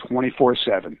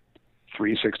 24/7,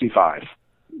 365.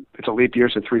 It's a leap year,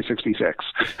 so 366.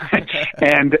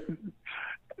 And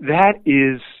that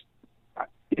is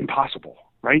impossible,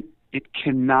 right? It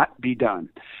cannot be done.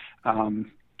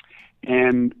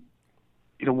 And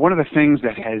one of the things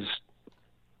that has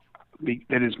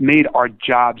made our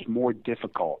jobs more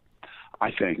difficult,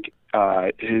 I think,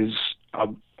 is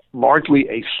largely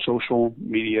a social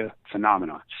media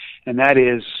phenomenon, and that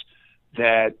is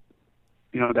that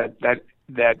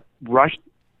that rush,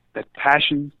 that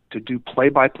passion to do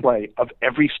play-by-play of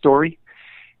every story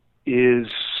is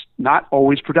not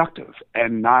always productive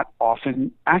and not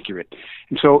often accurate.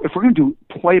 And so if we're going to do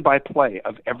play-by-play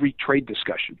of every trade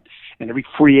discussion and every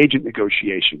free agent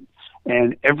negotiation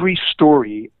and every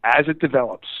story as it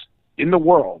develops in the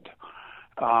world,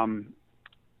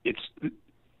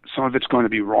 some of it's going to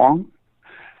be wrong,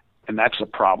 and that's a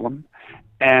problem.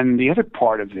 And the other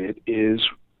part of it is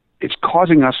it's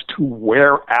causing us to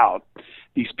wear out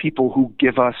these people who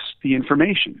give us the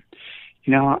information.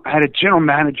 I had a general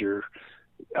manager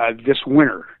this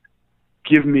winter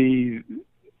give me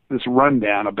this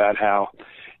rundown about how,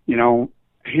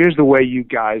 here's the way you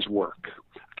guys work.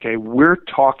 Okay, we're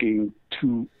talking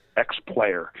to X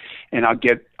player, and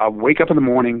I'll wake up in the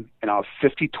morning and I'll have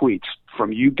 50 tweets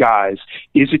from you guys.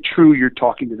 Is it true you're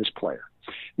talking to this player?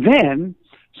 Then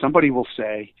somebody will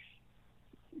say,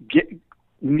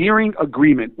 nearing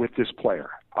agreement with this player.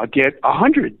 I'll get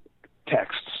 100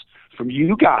 texts from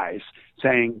you guys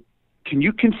saying, can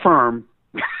you confirm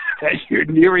that you're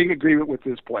nearing agreement with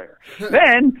this player?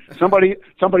 Then somebody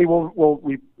will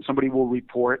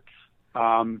report,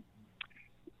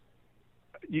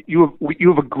 you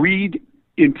have agreed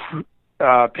in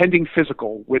pending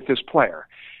physical with this player,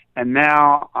 and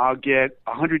now I'll get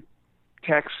 100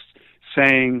 texts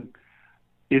saying,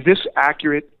 is this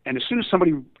accurate? And as soon as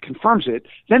somebody confirms it,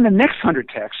 then the next 100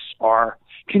 texts are,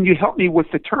 can you help me with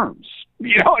the terms?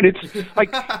 And it's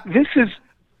like,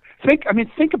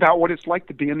 think about what it's like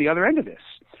to be on the other end of this.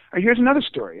 Here's another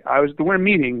story. I was at the Winter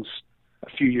Meetings a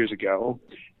few years ago,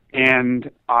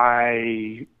 and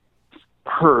I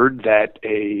heard that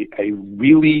a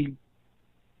really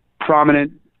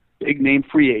prominent, big-name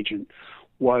free agent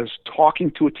was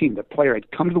talking to a team. The player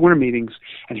had come to the Winter Meetings,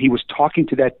 and he was talking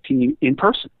to that team in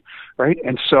person, right?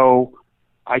 And so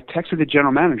I texted the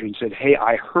general manager and said, hey,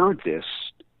 I heard this.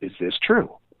 Is this true?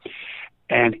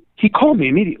 And he called me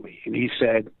immediately, and he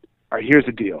said, all right, here's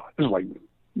the deal. This was like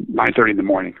 9:30 in the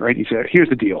morning, right? He said, here's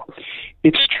the deal.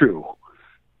 It's true,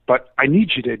 but I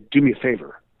need you to do me a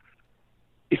favor.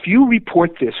 If you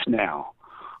report this now,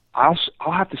 I'll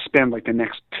have to spend like the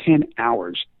next 10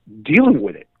 hours dealing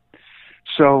with it.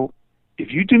 So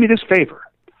if you do me this favor,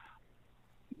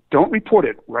 don't report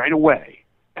it right away,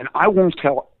 and I won't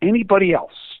tell anybody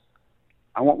else.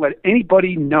 I won't let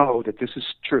anybody know that this is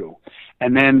true.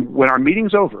 And then when our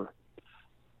meeting's over,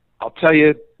 I'll tell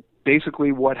you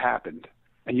basically what happened,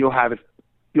 and you'll have it.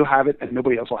 You'll have it, and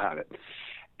nobody else will have it.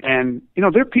 And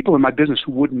there are people in my business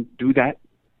who wouldn't do that.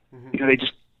 Mm-hmm. They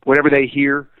just, whatever they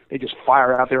hear, they just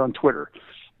fire out there on Twitter.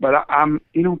 But I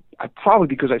probably,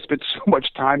 because I spent so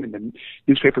much time in the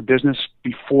newspaper business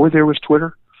before there was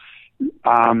Twitter,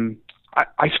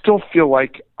 I still feel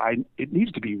like it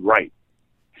needs to be right.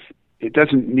 It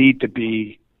doesn't need to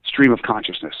be stream of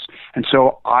consciousness. And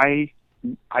so I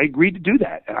agreed to do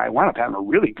that, and I wound up having a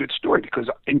really good story because,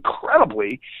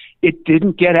 incredibly, it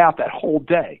didn't get out that whole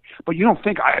day. But you don't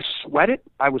think I sweat it?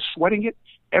 I was sweating it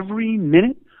every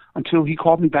minute until he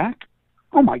called me back.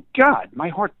 Oh, my God, my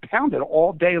heart pounded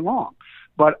all day long.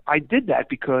 But I did that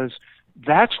because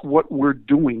that's what we're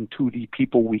doing to the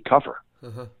people we cover.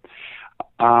 Uh-huh.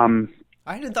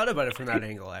 I hadn't thought about it from that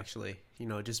angle, actually.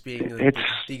 Just being the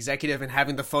executive and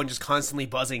having the phone just constantly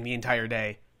buzzing the entire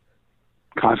day.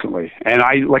 Constantly. And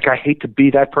I hate to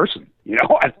be that person.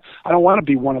 I don't want to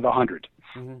be one of the 100.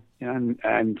 Mm-hmm.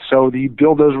 And so you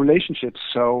build those relationships.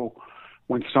 So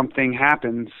when something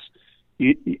happens,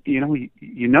 you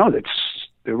know that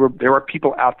there are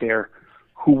people out there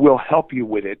who will help you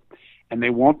with it, and they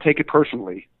won't take it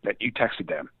personally that you texted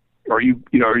them or you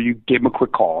gave them a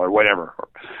quick call or whatever.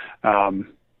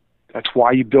 That's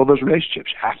why you build those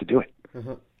relationships. You have to do it.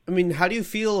 Uh-huh. I mean, how do you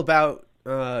feel about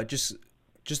just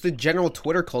the general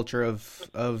Twitter culture of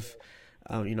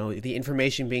the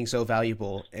information being so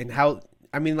valuable, and how,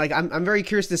 I'm very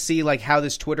curious to see how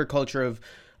this Twitter culture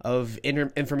of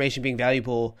information being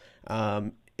valuable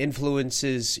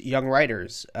influences young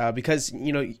writers, because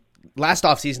last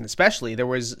offseason especially there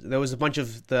was a bunch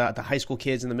of the high school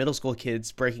kids and the middle school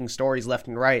kids breaking stories left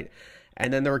and right,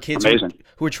 And then there were kids who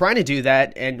were trying to do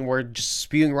that and were just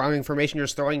spewing wrong information,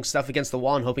 just throwing stuff against the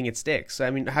wall and hoping it sticks. I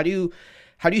mean, how do you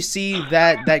see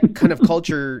that kind of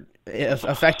culture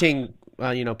affecting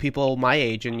people my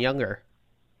age and younger?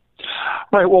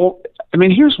 Right. Well, I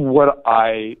mean, here's what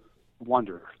I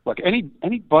wonder. Look,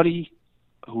 anybody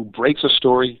who breaks a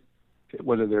story,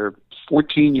 whether they're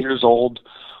 14 years old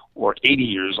or 80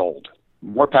 years old,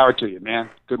 more power to you, man.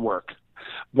 Good work.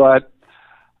 But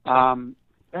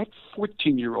that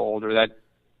 14-year-old or that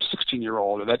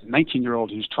 16-year-old or that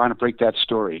 19-year-old who's trying to break that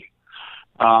story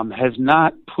has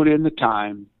not put in the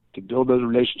time to build those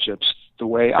relationships the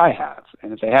way I have.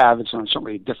 And if they have, it's on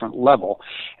certainly a different level.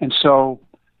 And so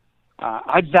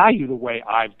I value the way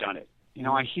I've done it.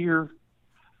 I hear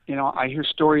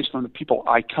stories from the people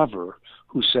I cover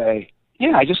who say,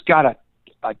 yeah, I just got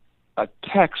a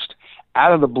text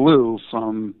out of the blue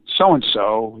from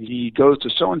so-and-so. He goes to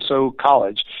so-and-so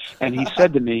college, and he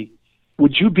said to me,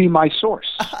 would you be my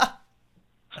source?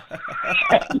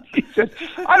 And he said,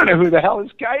 I don't know who the hell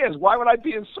this guy is. Why would I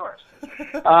be his source?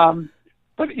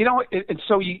 But, and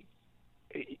so you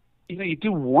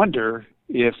do wonder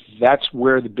if that's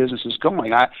where the business is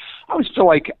going. I always feel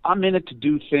like I'm in it to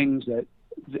do things that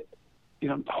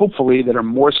hopefully that are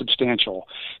more substantial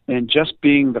than just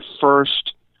being the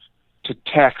first to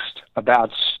text about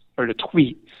or to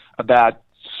tweet about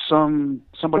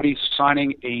somebody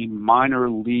signing a minor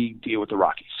league deal with the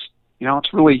Rockies.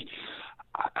 It's really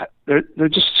there are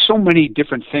just so many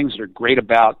different things that are great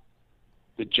about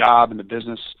the job and the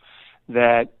business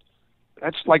that's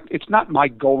like it's not my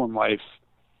goal in life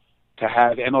to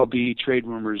have MLB trade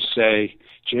rumors say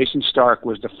Jayson Stark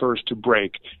was the first to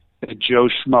break that Joe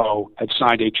Schmo had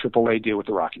signed a AAA deal with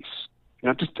the Rockies.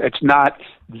 It's not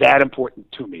that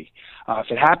important to me.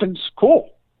 If it happens,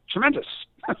 cool, tremendous.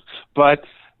 But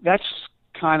that's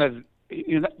kind of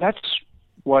that's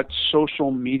what social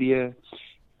media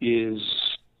is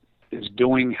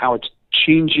doing, how it's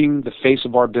changing the face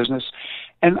of our business.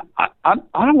 And I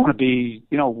don't want to be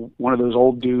one of those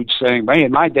old dudes saying, "Man,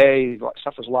 in my day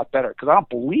stuff was a lot better," because I don't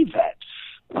believe that.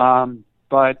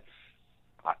 But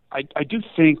I do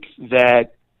think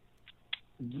that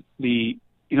the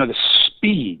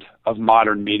speed of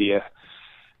modern media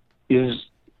is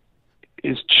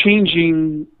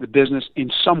changing the business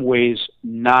in some ways,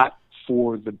 not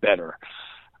for the better.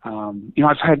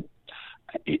 I've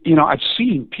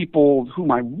seen people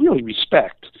whom I really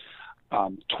respect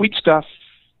tweet stuff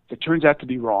that turns out to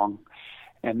be wrong,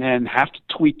 and then have to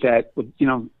tweet that,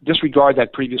 disregard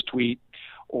that previous tweet,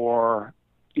 or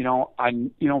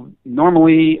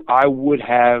normally I would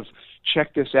have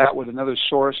checked this out with another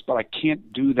source, but I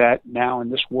can't do that now in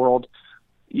this world.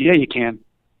 Yeah, you can.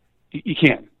 You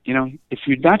can. If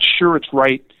you're not sure it's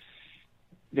right,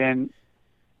 then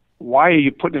why are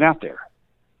you putting it out there?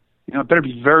 It better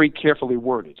be very carefully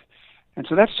worded. And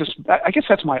so I guess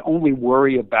that's my only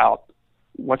worry about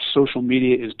what social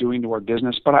media is doing to our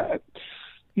business. But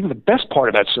the best part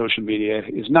about social media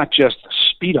is not just the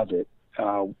speed of it,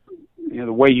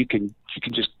 the way you can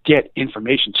just get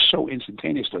information so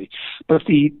instantaneously, but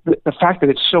the fact that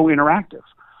it's so interactive.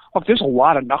 Look, there's a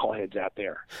lot of knuckleheads out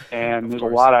there, and there's a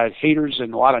lot of haters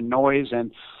and a lot of noise,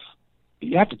 and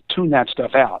you have to tune that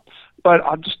stuff out. But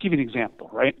I'll just give you an example,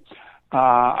 right?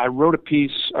 I wrote a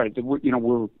piece. All right,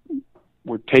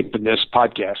 we're taping this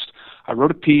podcast. I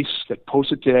wrote a piece that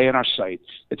posted today on our site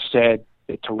that said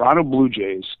the Toronto Blue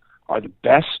Jays are the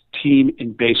best team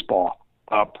in baseball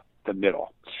up the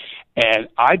middle. And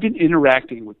I've been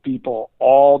interacting with people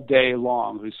all day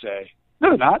long who say, no,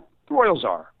 they're not. The Royals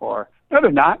are. Or, no,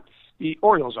 they're not. The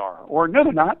Orioles are. Or, no,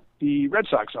 they're not. The Red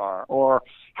Sox are. Or,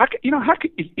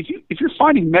 if you're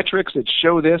finding metrics that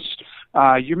show this,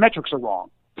 your metrics are wrong.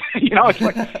 It's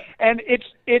like, and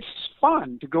it's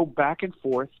fun to go back and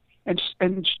forth and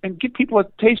give people a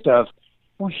taste of,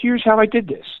 well, here's how I did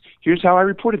this. Here's how I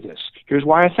reported this. Here's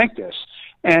why I think this.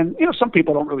 And, some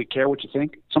people don't really care what you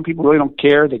think. Some people really don't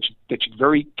care that you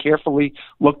very carefully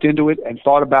looked into it and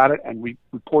thought about it and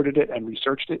reported it and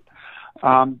researched it.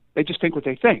 They just think what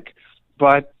they think.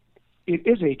 But it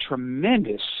is a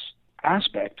tremendous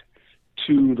aspect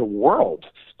to the world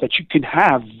that you can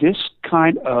have this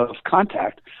kind of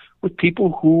contact with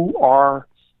people who are,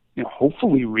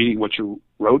 hopefully reading what you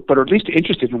wrote, but are at least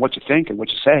interested in what you think and what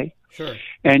you say. Sure.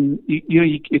 And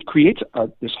it creates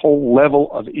this whole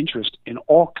level of interest in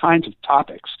all kinds of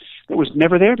topics that was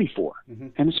never there before,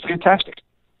 and it's fantastic.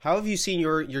 How have you seen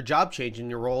your job change and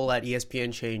your role at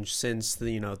ESPN change since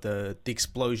the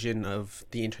explosion of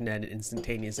the internet and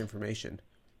instantaneous information?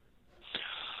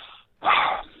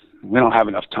 We don't have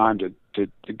enough time to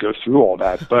go through all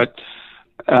that, but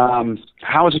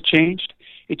how has it changed?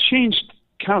 it changed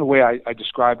kind of the way I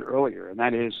described earlier, and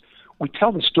that is we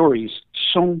tell the stories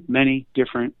so many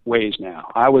different ways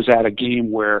now. I was at a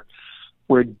game where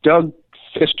Doug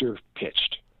Fister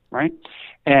pitched, right?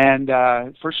 And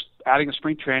first outing of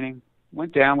spring training,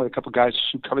 went down with a couple of guys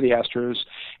who cover the Astros,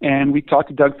 and we talked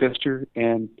to Doug Fister.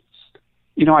 And,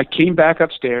 you know, I came back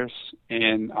upstairs,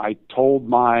 and I told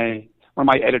one of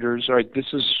my editors, all right, this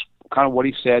is kind of what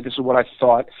he said, this is what I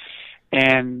thought.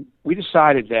 And we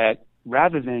decided that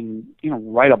rather than, you know,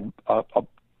 write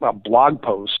a blog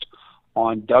post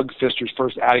on Doug Fister's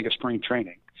first outing of spring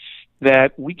training,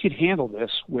 that we could handle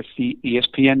this with the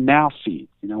ESPN Now feed.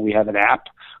 You know, we have an app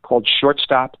called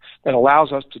Shortstop that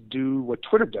allows us to do what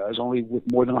Twitter does, only with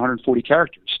more than 140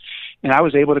 characters. And I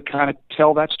was able to kind of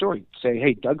tell that story, say,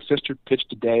 hey, Doug Fister pitched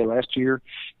today. Last year,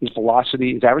 his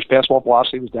average fastball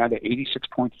velocity was down to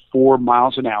 86.4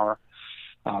 miles an hour,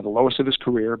 the lowest of his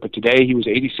career. But today he was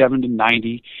 87 to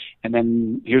 90. And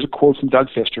then here's a quote from Doug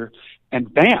Fister.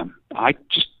 And bam, I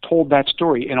just told that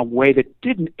story in a way that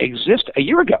didn't exist a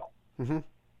year ago. Mm-hmm.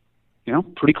 You know,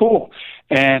 pretty cool.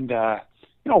 And,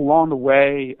 you know, along the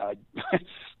way,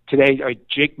 today,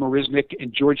 Jake Marisnick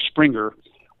and George Springer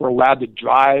were allowed to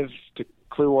drive to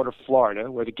Clearwater, Florida,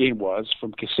 where the game was,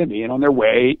 from Kissimmee. And on their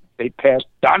way, they passed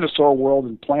Dinosaur World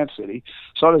in Plant City,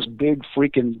 saw this big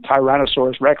freaking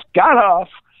Tyrannosaurus Rex, got off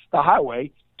the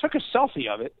highway, took a selfie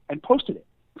of it, and posted it.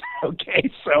 Okay,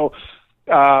 so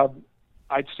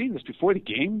I'd seen this before the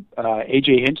game.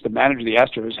 A.J. Hinch, the manager of the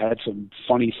Astros, had some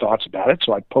funny thoughts about it,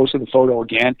 so I posted the photo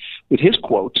again with his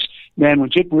quotes. Then when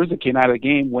Jake Marisnick came out of the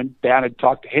game, went down and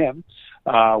talked to him.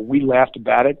 We laughed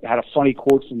about it, had a funny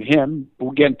quote from him. We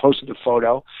again posted the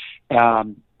photo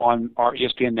on our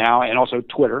ESPN Now and also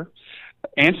Twitter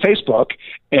and Facebook.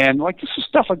 And, like, this is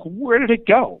stuff like, where did it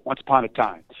go once upon a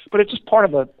time? But it's just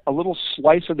part of a little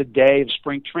slice of the day of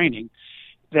spring training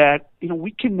that, you know,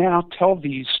 we can now tell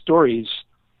these stories,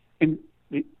 and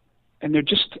they're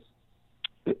just,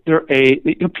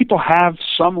 you know, people have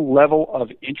some level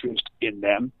of interest in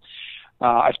them.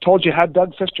 I've told you how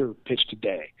Doug Fister pitched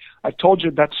today. I've told you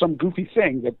about some goofy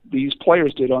thing that these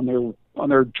players did on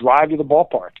their drive to the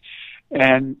ballpark.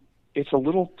 And it's a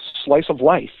little slice of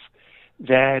life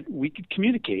that we could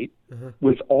communicate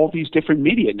with all these different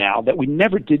media now that we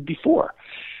never did before.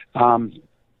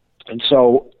 And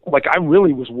so, like, I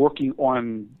really was working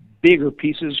on bigger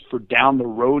pieces for down the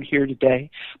road here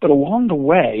today. But along the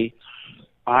way,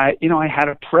 I had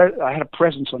a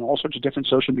presence on all sorts of different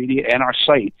social media and our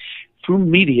site through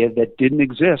media that didn't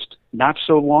exist not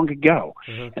so long ago.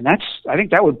 And I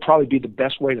think that would probably be the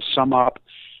best way to sum up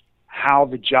how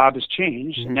the job has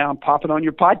changed. And now I'm popping on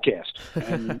your podcast.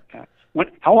 And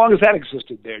how long has that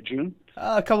existed there, June?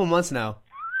 A couple months now.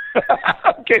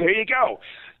 Okay, there you go.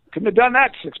 Couldn't have done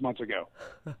that 6 months ago.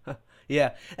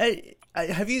 Yeah.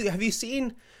 Have you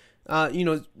seen, you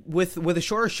know, with a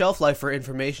shorter shelf life for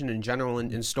information in general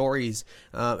and in stories,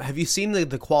 have you seen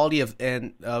the quality of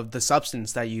the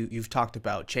substance that you've talked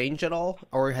about change at all,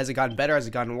 or has it gotten better? Has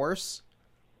it gotten worse?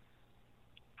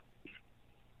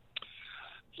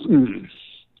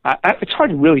 It's hard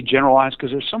to really generalize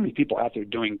because there's so many people out there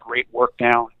doing great work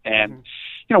now, and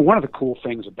you know, one of the cool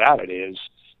things about it is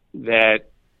that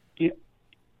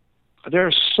there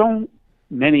are so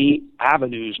many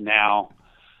avenues now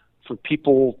for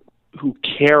people who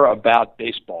care about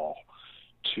baseball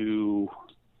to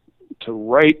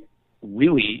write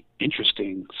really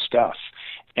interesting stuff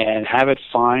and have it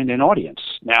find an audience.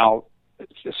 Now,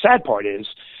 the sad part is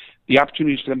the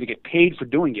opportunities for them to get paid for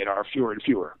doing it are fewer and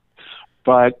fewer.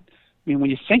 But I mean, when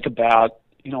you think about,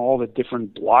 you know, all the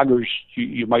different bloggers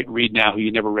you might read now who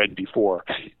you never read before,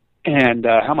 and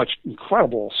how much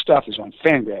incredible stuff is on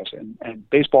Fangraphs and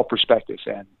Baseball Prospectus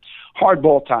and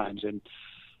Hardball Times and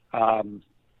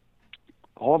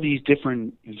all these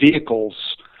different vehicles,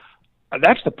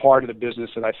 that's the part of the business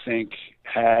that I think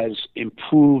has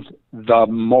improved the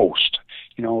most.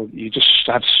 You know, you just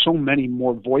have so many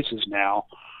more voices now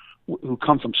who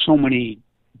come from so many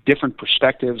different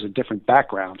perspectives and different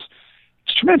backgrounds.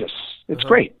 It's tremendous. It's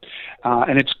great.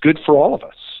 And it's good for all of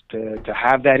us to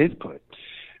have that input.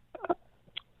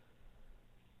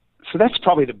 So that's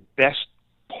probably the best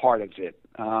part of it.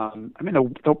 I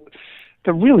mean,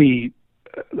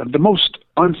 the most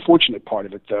unfortunate part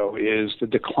of it, though, is the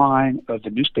decline of the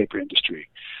newspaper industry.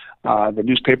 The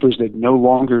newspapers that no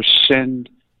longer send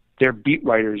their beat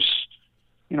writers,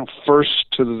 you know,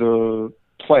 first to the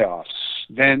playoffs,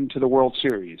 then to the World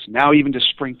Series, now even to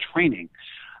spring training,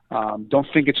 don't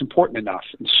think it's important enough.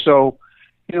 And so,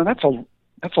 you know, that's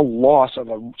a loss of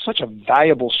such a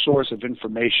valuable source of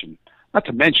information. Not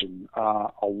to mention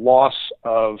a loss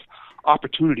of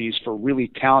opportunities for really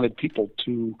talented people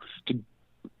to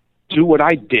do what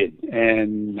I did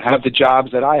and have the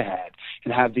jobs that I had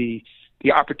and have the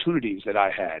opportunities that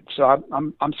I had. So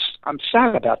I'm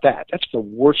sad about that. That's the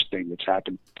worst thing that's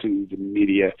happened to the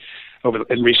media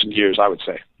in recent years, I would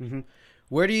say. Mm-hmm.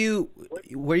 Where do you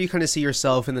kind of see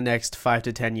yourself in the next 5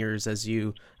 to 10 years as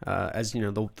you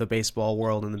know the baseball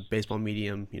world and the baseball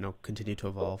medium continue to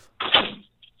evolve?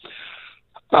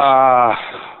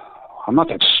 I'm not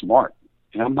that smart.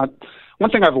 I'm not. One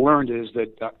thing I've learned is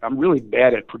that I'm really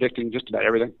bad at predicting just about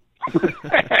everything.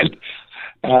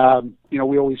 And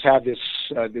we always have this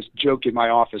joke in my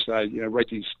office. I write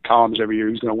these columns every year.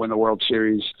 Who's going to win the World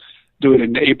Series? Do it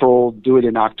in April. Do it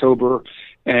in October.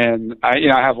 And I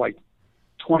have like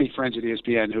 20 friends at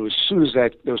ESPN who, as soon as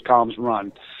those columns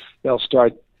run, they'll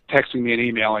start texting me and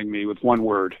emailing me with one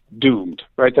word: doomed.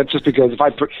 Right? That's just because if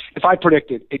I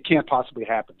predict it, it can't possibly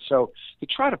happen. So to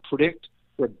try to predict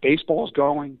where baseball is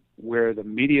going, where the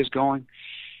media is going,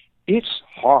 it's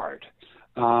hard.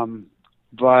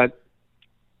 But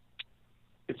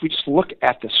if we just look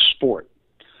at the sport,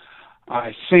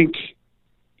 I think,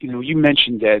 you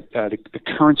mentioned that the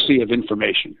currency of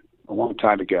information a long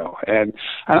time ago. And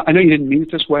I know you didn't mean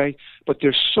it this way, but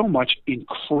there's so much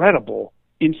incredible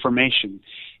information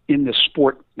in the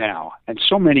sport now, and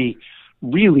so many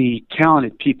really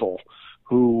talented people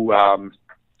who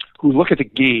look at the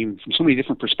game from so many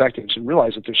different perspectives and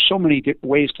realize that there's so many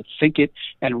ways to think it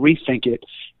and rethink it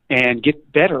and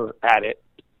get better at it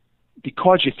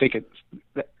because you think it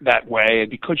that way and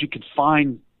because you can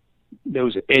find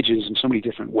those edges in so many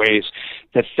different ways,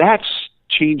 that's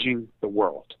changing the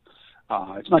world.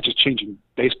 It's not just changing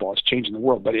baseball, it's changing the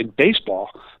world. But in baseball,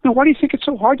 why do you think it's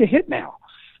so hard to hit now?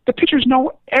 The pitchers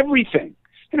know everything.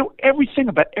 They know everything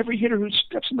about every hitter who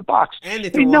steps in the box. And they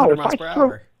throw 100 miles per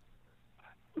hour.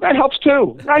 That helps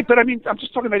too, right? But I'm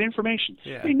just talking about information.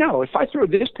 Yeah. They know if I throw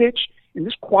this pitch in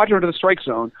this quadrant of the strike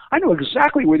zone, I know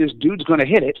exactly where this dude's going to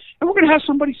hit it, and we're going to have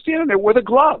somebody standing there with a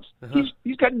glove. Uh-huh.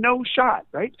 He's got no shot,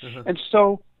 right? Uh-huh. And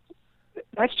so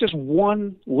that's just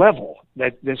one level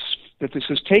that this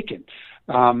has taken.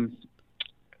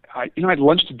 I had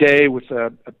lunch today with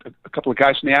a couple of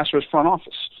guys from the Astros front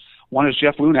office. One is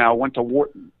Jeff Lunau, went to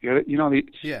Wharton.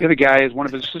 The other guy is one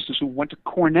of his assistants who went to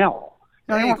Cornell.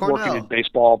 They weren't working in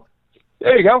baseball.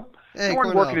 There you go. They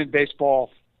weren't working in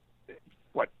baseball,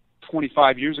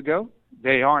 25 years ago?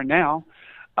 They are now.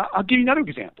 I'll give you another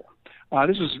example.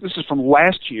 This is from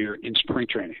last year in spring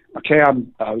training. Okay,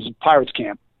 I was in Pirates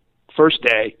camp, first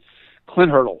day.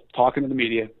 Clint Hurdle talking to the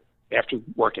media after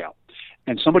workout,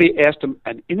 and somebody asked him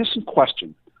an innocent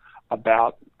question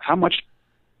about how much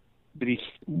did he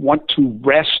want to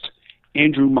rest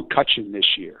Andrew McCutchen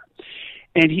this year.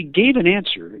 And he gave an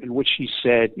answer in which he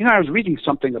said, I was reading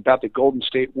something about the Golden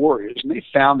State Warriors, and they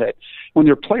found that when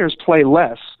their players play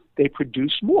less, they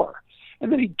produce more.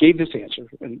 And then he gave this answer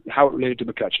and how it related to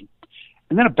McCutchen.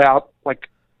 And then about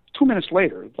 2 minutes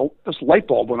later, this light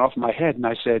bulb went off in my head, and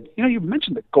I said, you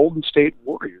mentioned the Golden State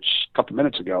Warriors a couple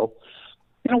minutes ago.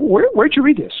 Where'd you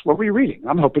read this? What were you reading?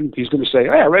 I'm hoping he's going to say,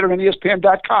 hey, I read it on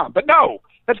ESPN.com. But no,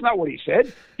 that's not what he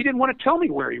said. He didn't want to tell me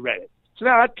where he read it. So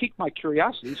now that piqued my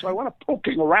curiosity, so I went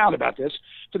poking around about this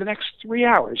for the next 3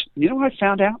 hours. You know what I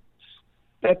found out?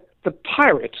 That the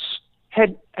Pirates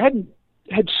had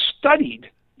studied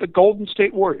the Golden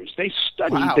State Warriors. They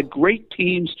studied the great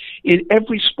teams in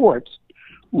every sport,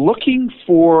 looking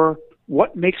for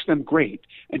what makes them great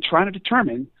and trying to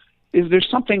determine, is there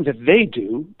something that they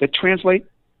do that translates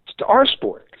to our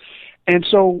sport? And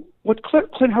so what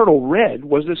Clint Hurdle read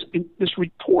was this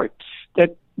report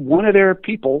that one of their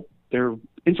people, their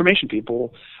information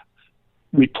people,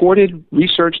 reported,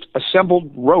 researched,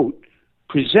 assembled, wrote,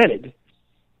 presented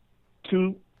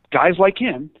to guys like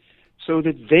him so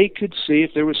that they could see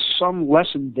if there was some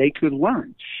lesson they could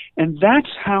learn. And that's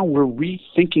how we're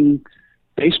rethinking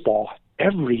baseball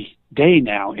every day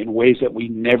now in ways that we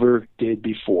never did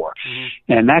before.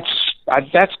 Mm-hmm. And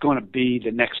that's going to be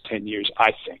the next 10 years,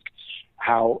 I think,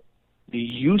 how the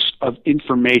use of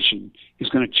information is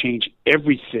going to change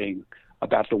everything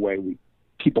about the way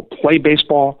people play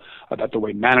baseball, about the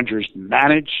way managers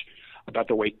manage, about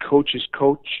the way coaches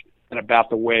coach, and about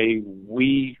the way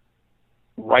we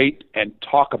write and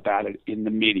talk about it in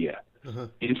the media. Uh-huh.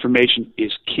 Information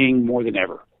is king more than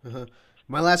ever. Uh-huh.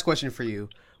 My last question for you: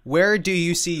 where do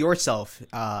you see yourself,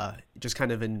 just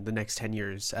kind of in the next 10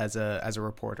 years as a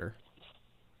reporter?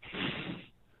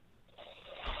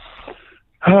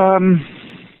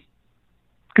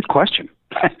 Good question.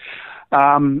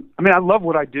 I love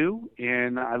what I do,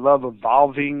 and I love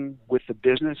evolving with the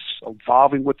business,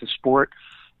 evolving with the sport,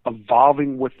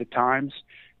 evolving with the times.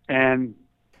 And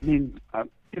I mean,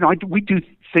 we do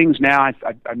things now.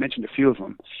 I mentioned a few of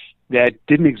them that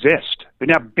didn't exist. They're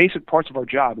now basic parts of our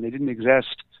job, and they didn't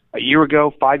exist a year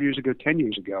ago, 5 years ago, 10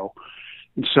 years ago.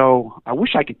 And so I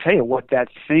wish I could tell you what that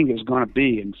thing is going to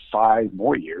be in 5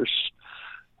 more years.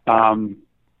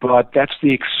 But that's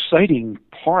the exciting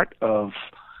part of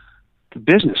the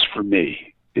business for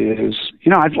me is,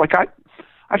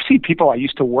 I've seen people I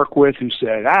used to work with who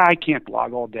said, I can't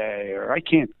blog all day, or I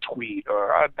can't tweet,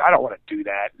 or I don't want to do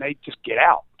that. And they just get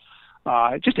out.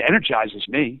 It just energizes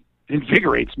me. It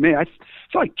invigorates me. I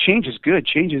feel like change is good.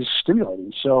 Change is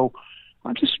stimulating. So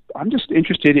I'm just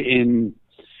interested in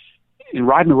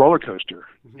riding the roller coaster.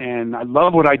 Mm-hmm. And I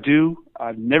love what I do.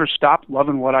 I've never stopped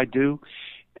loving what I do.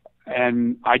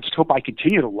 And I just hope I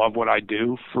continue to love what I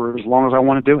do for as long as I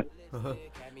want to do it. Uh-huh.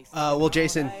 Well,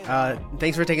 Jason,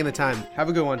 thanks for taking the time. Have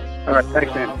a good one. All right.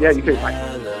 Thanks, man. Yeah, you too. Bye.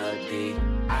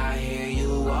 I hear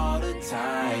you all the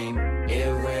time.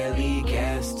 It really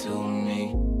gets to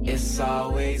me. It's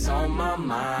always on my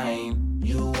mind.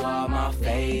 You are my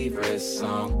favorite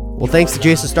song. Well, thanks to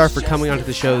Jayson Stark for coming onto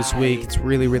the show this week. It's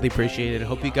really, really appreciated. I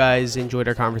hope you guys enjoyed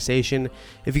our conversation.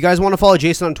 If you guys want to follow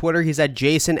Jason on Twitter, he's at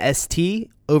JasonST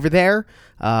over there.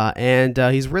 And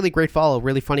he's a really great follow,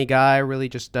 really funny guy, really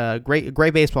just great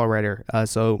baseball writer.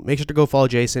 So make sure to go follow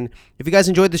Jason. If you guys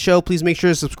enjoyed the show, please make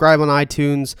sure to subscribe on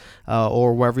iTunes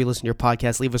or wherever you listen to your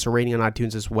podcast. Leave us a rating on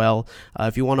iTunes as well.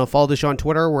 If you want to follow the show on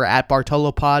Twitter, we're at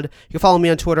BartoloPod. You can follow me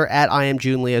on Twitter at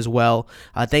IamJuneLee as well.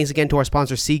 Thanks again to our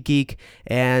sponsor, SeatGeek.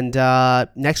 And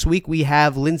next week we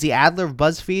have Lindsay Adler of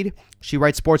BuzzFeed. She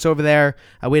writes sports over there.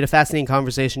 We had a fascinating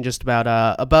conversation just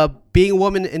about being a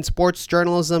woman in sports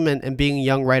journalism and being a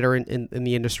young writer in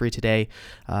the industry today.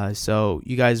 So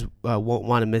you guys won't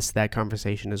want to miss that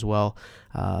conversation as well.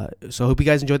 So I hope you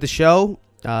guys enjoyed the show.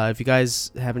 If you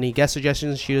guys have any guest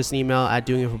suggestions, shoot us an email at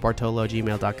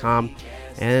doingitforbartolo@gmail.com.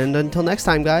 And until next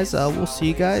time, guys, we'll see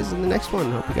you guys in the next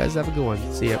one. Hope you guys have a good one.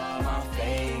 See ya.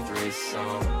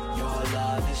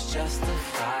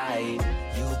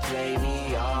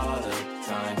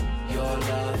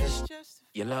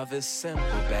 Your love is simple,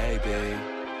 baby.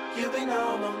 You've been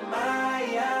on my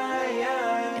mind.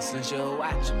 And since you're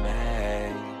watching me,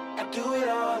 I do it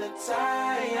all the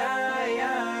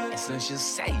time. And since you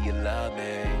say you love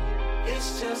me,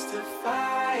 it's just a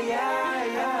fire.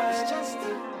 It's just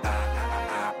a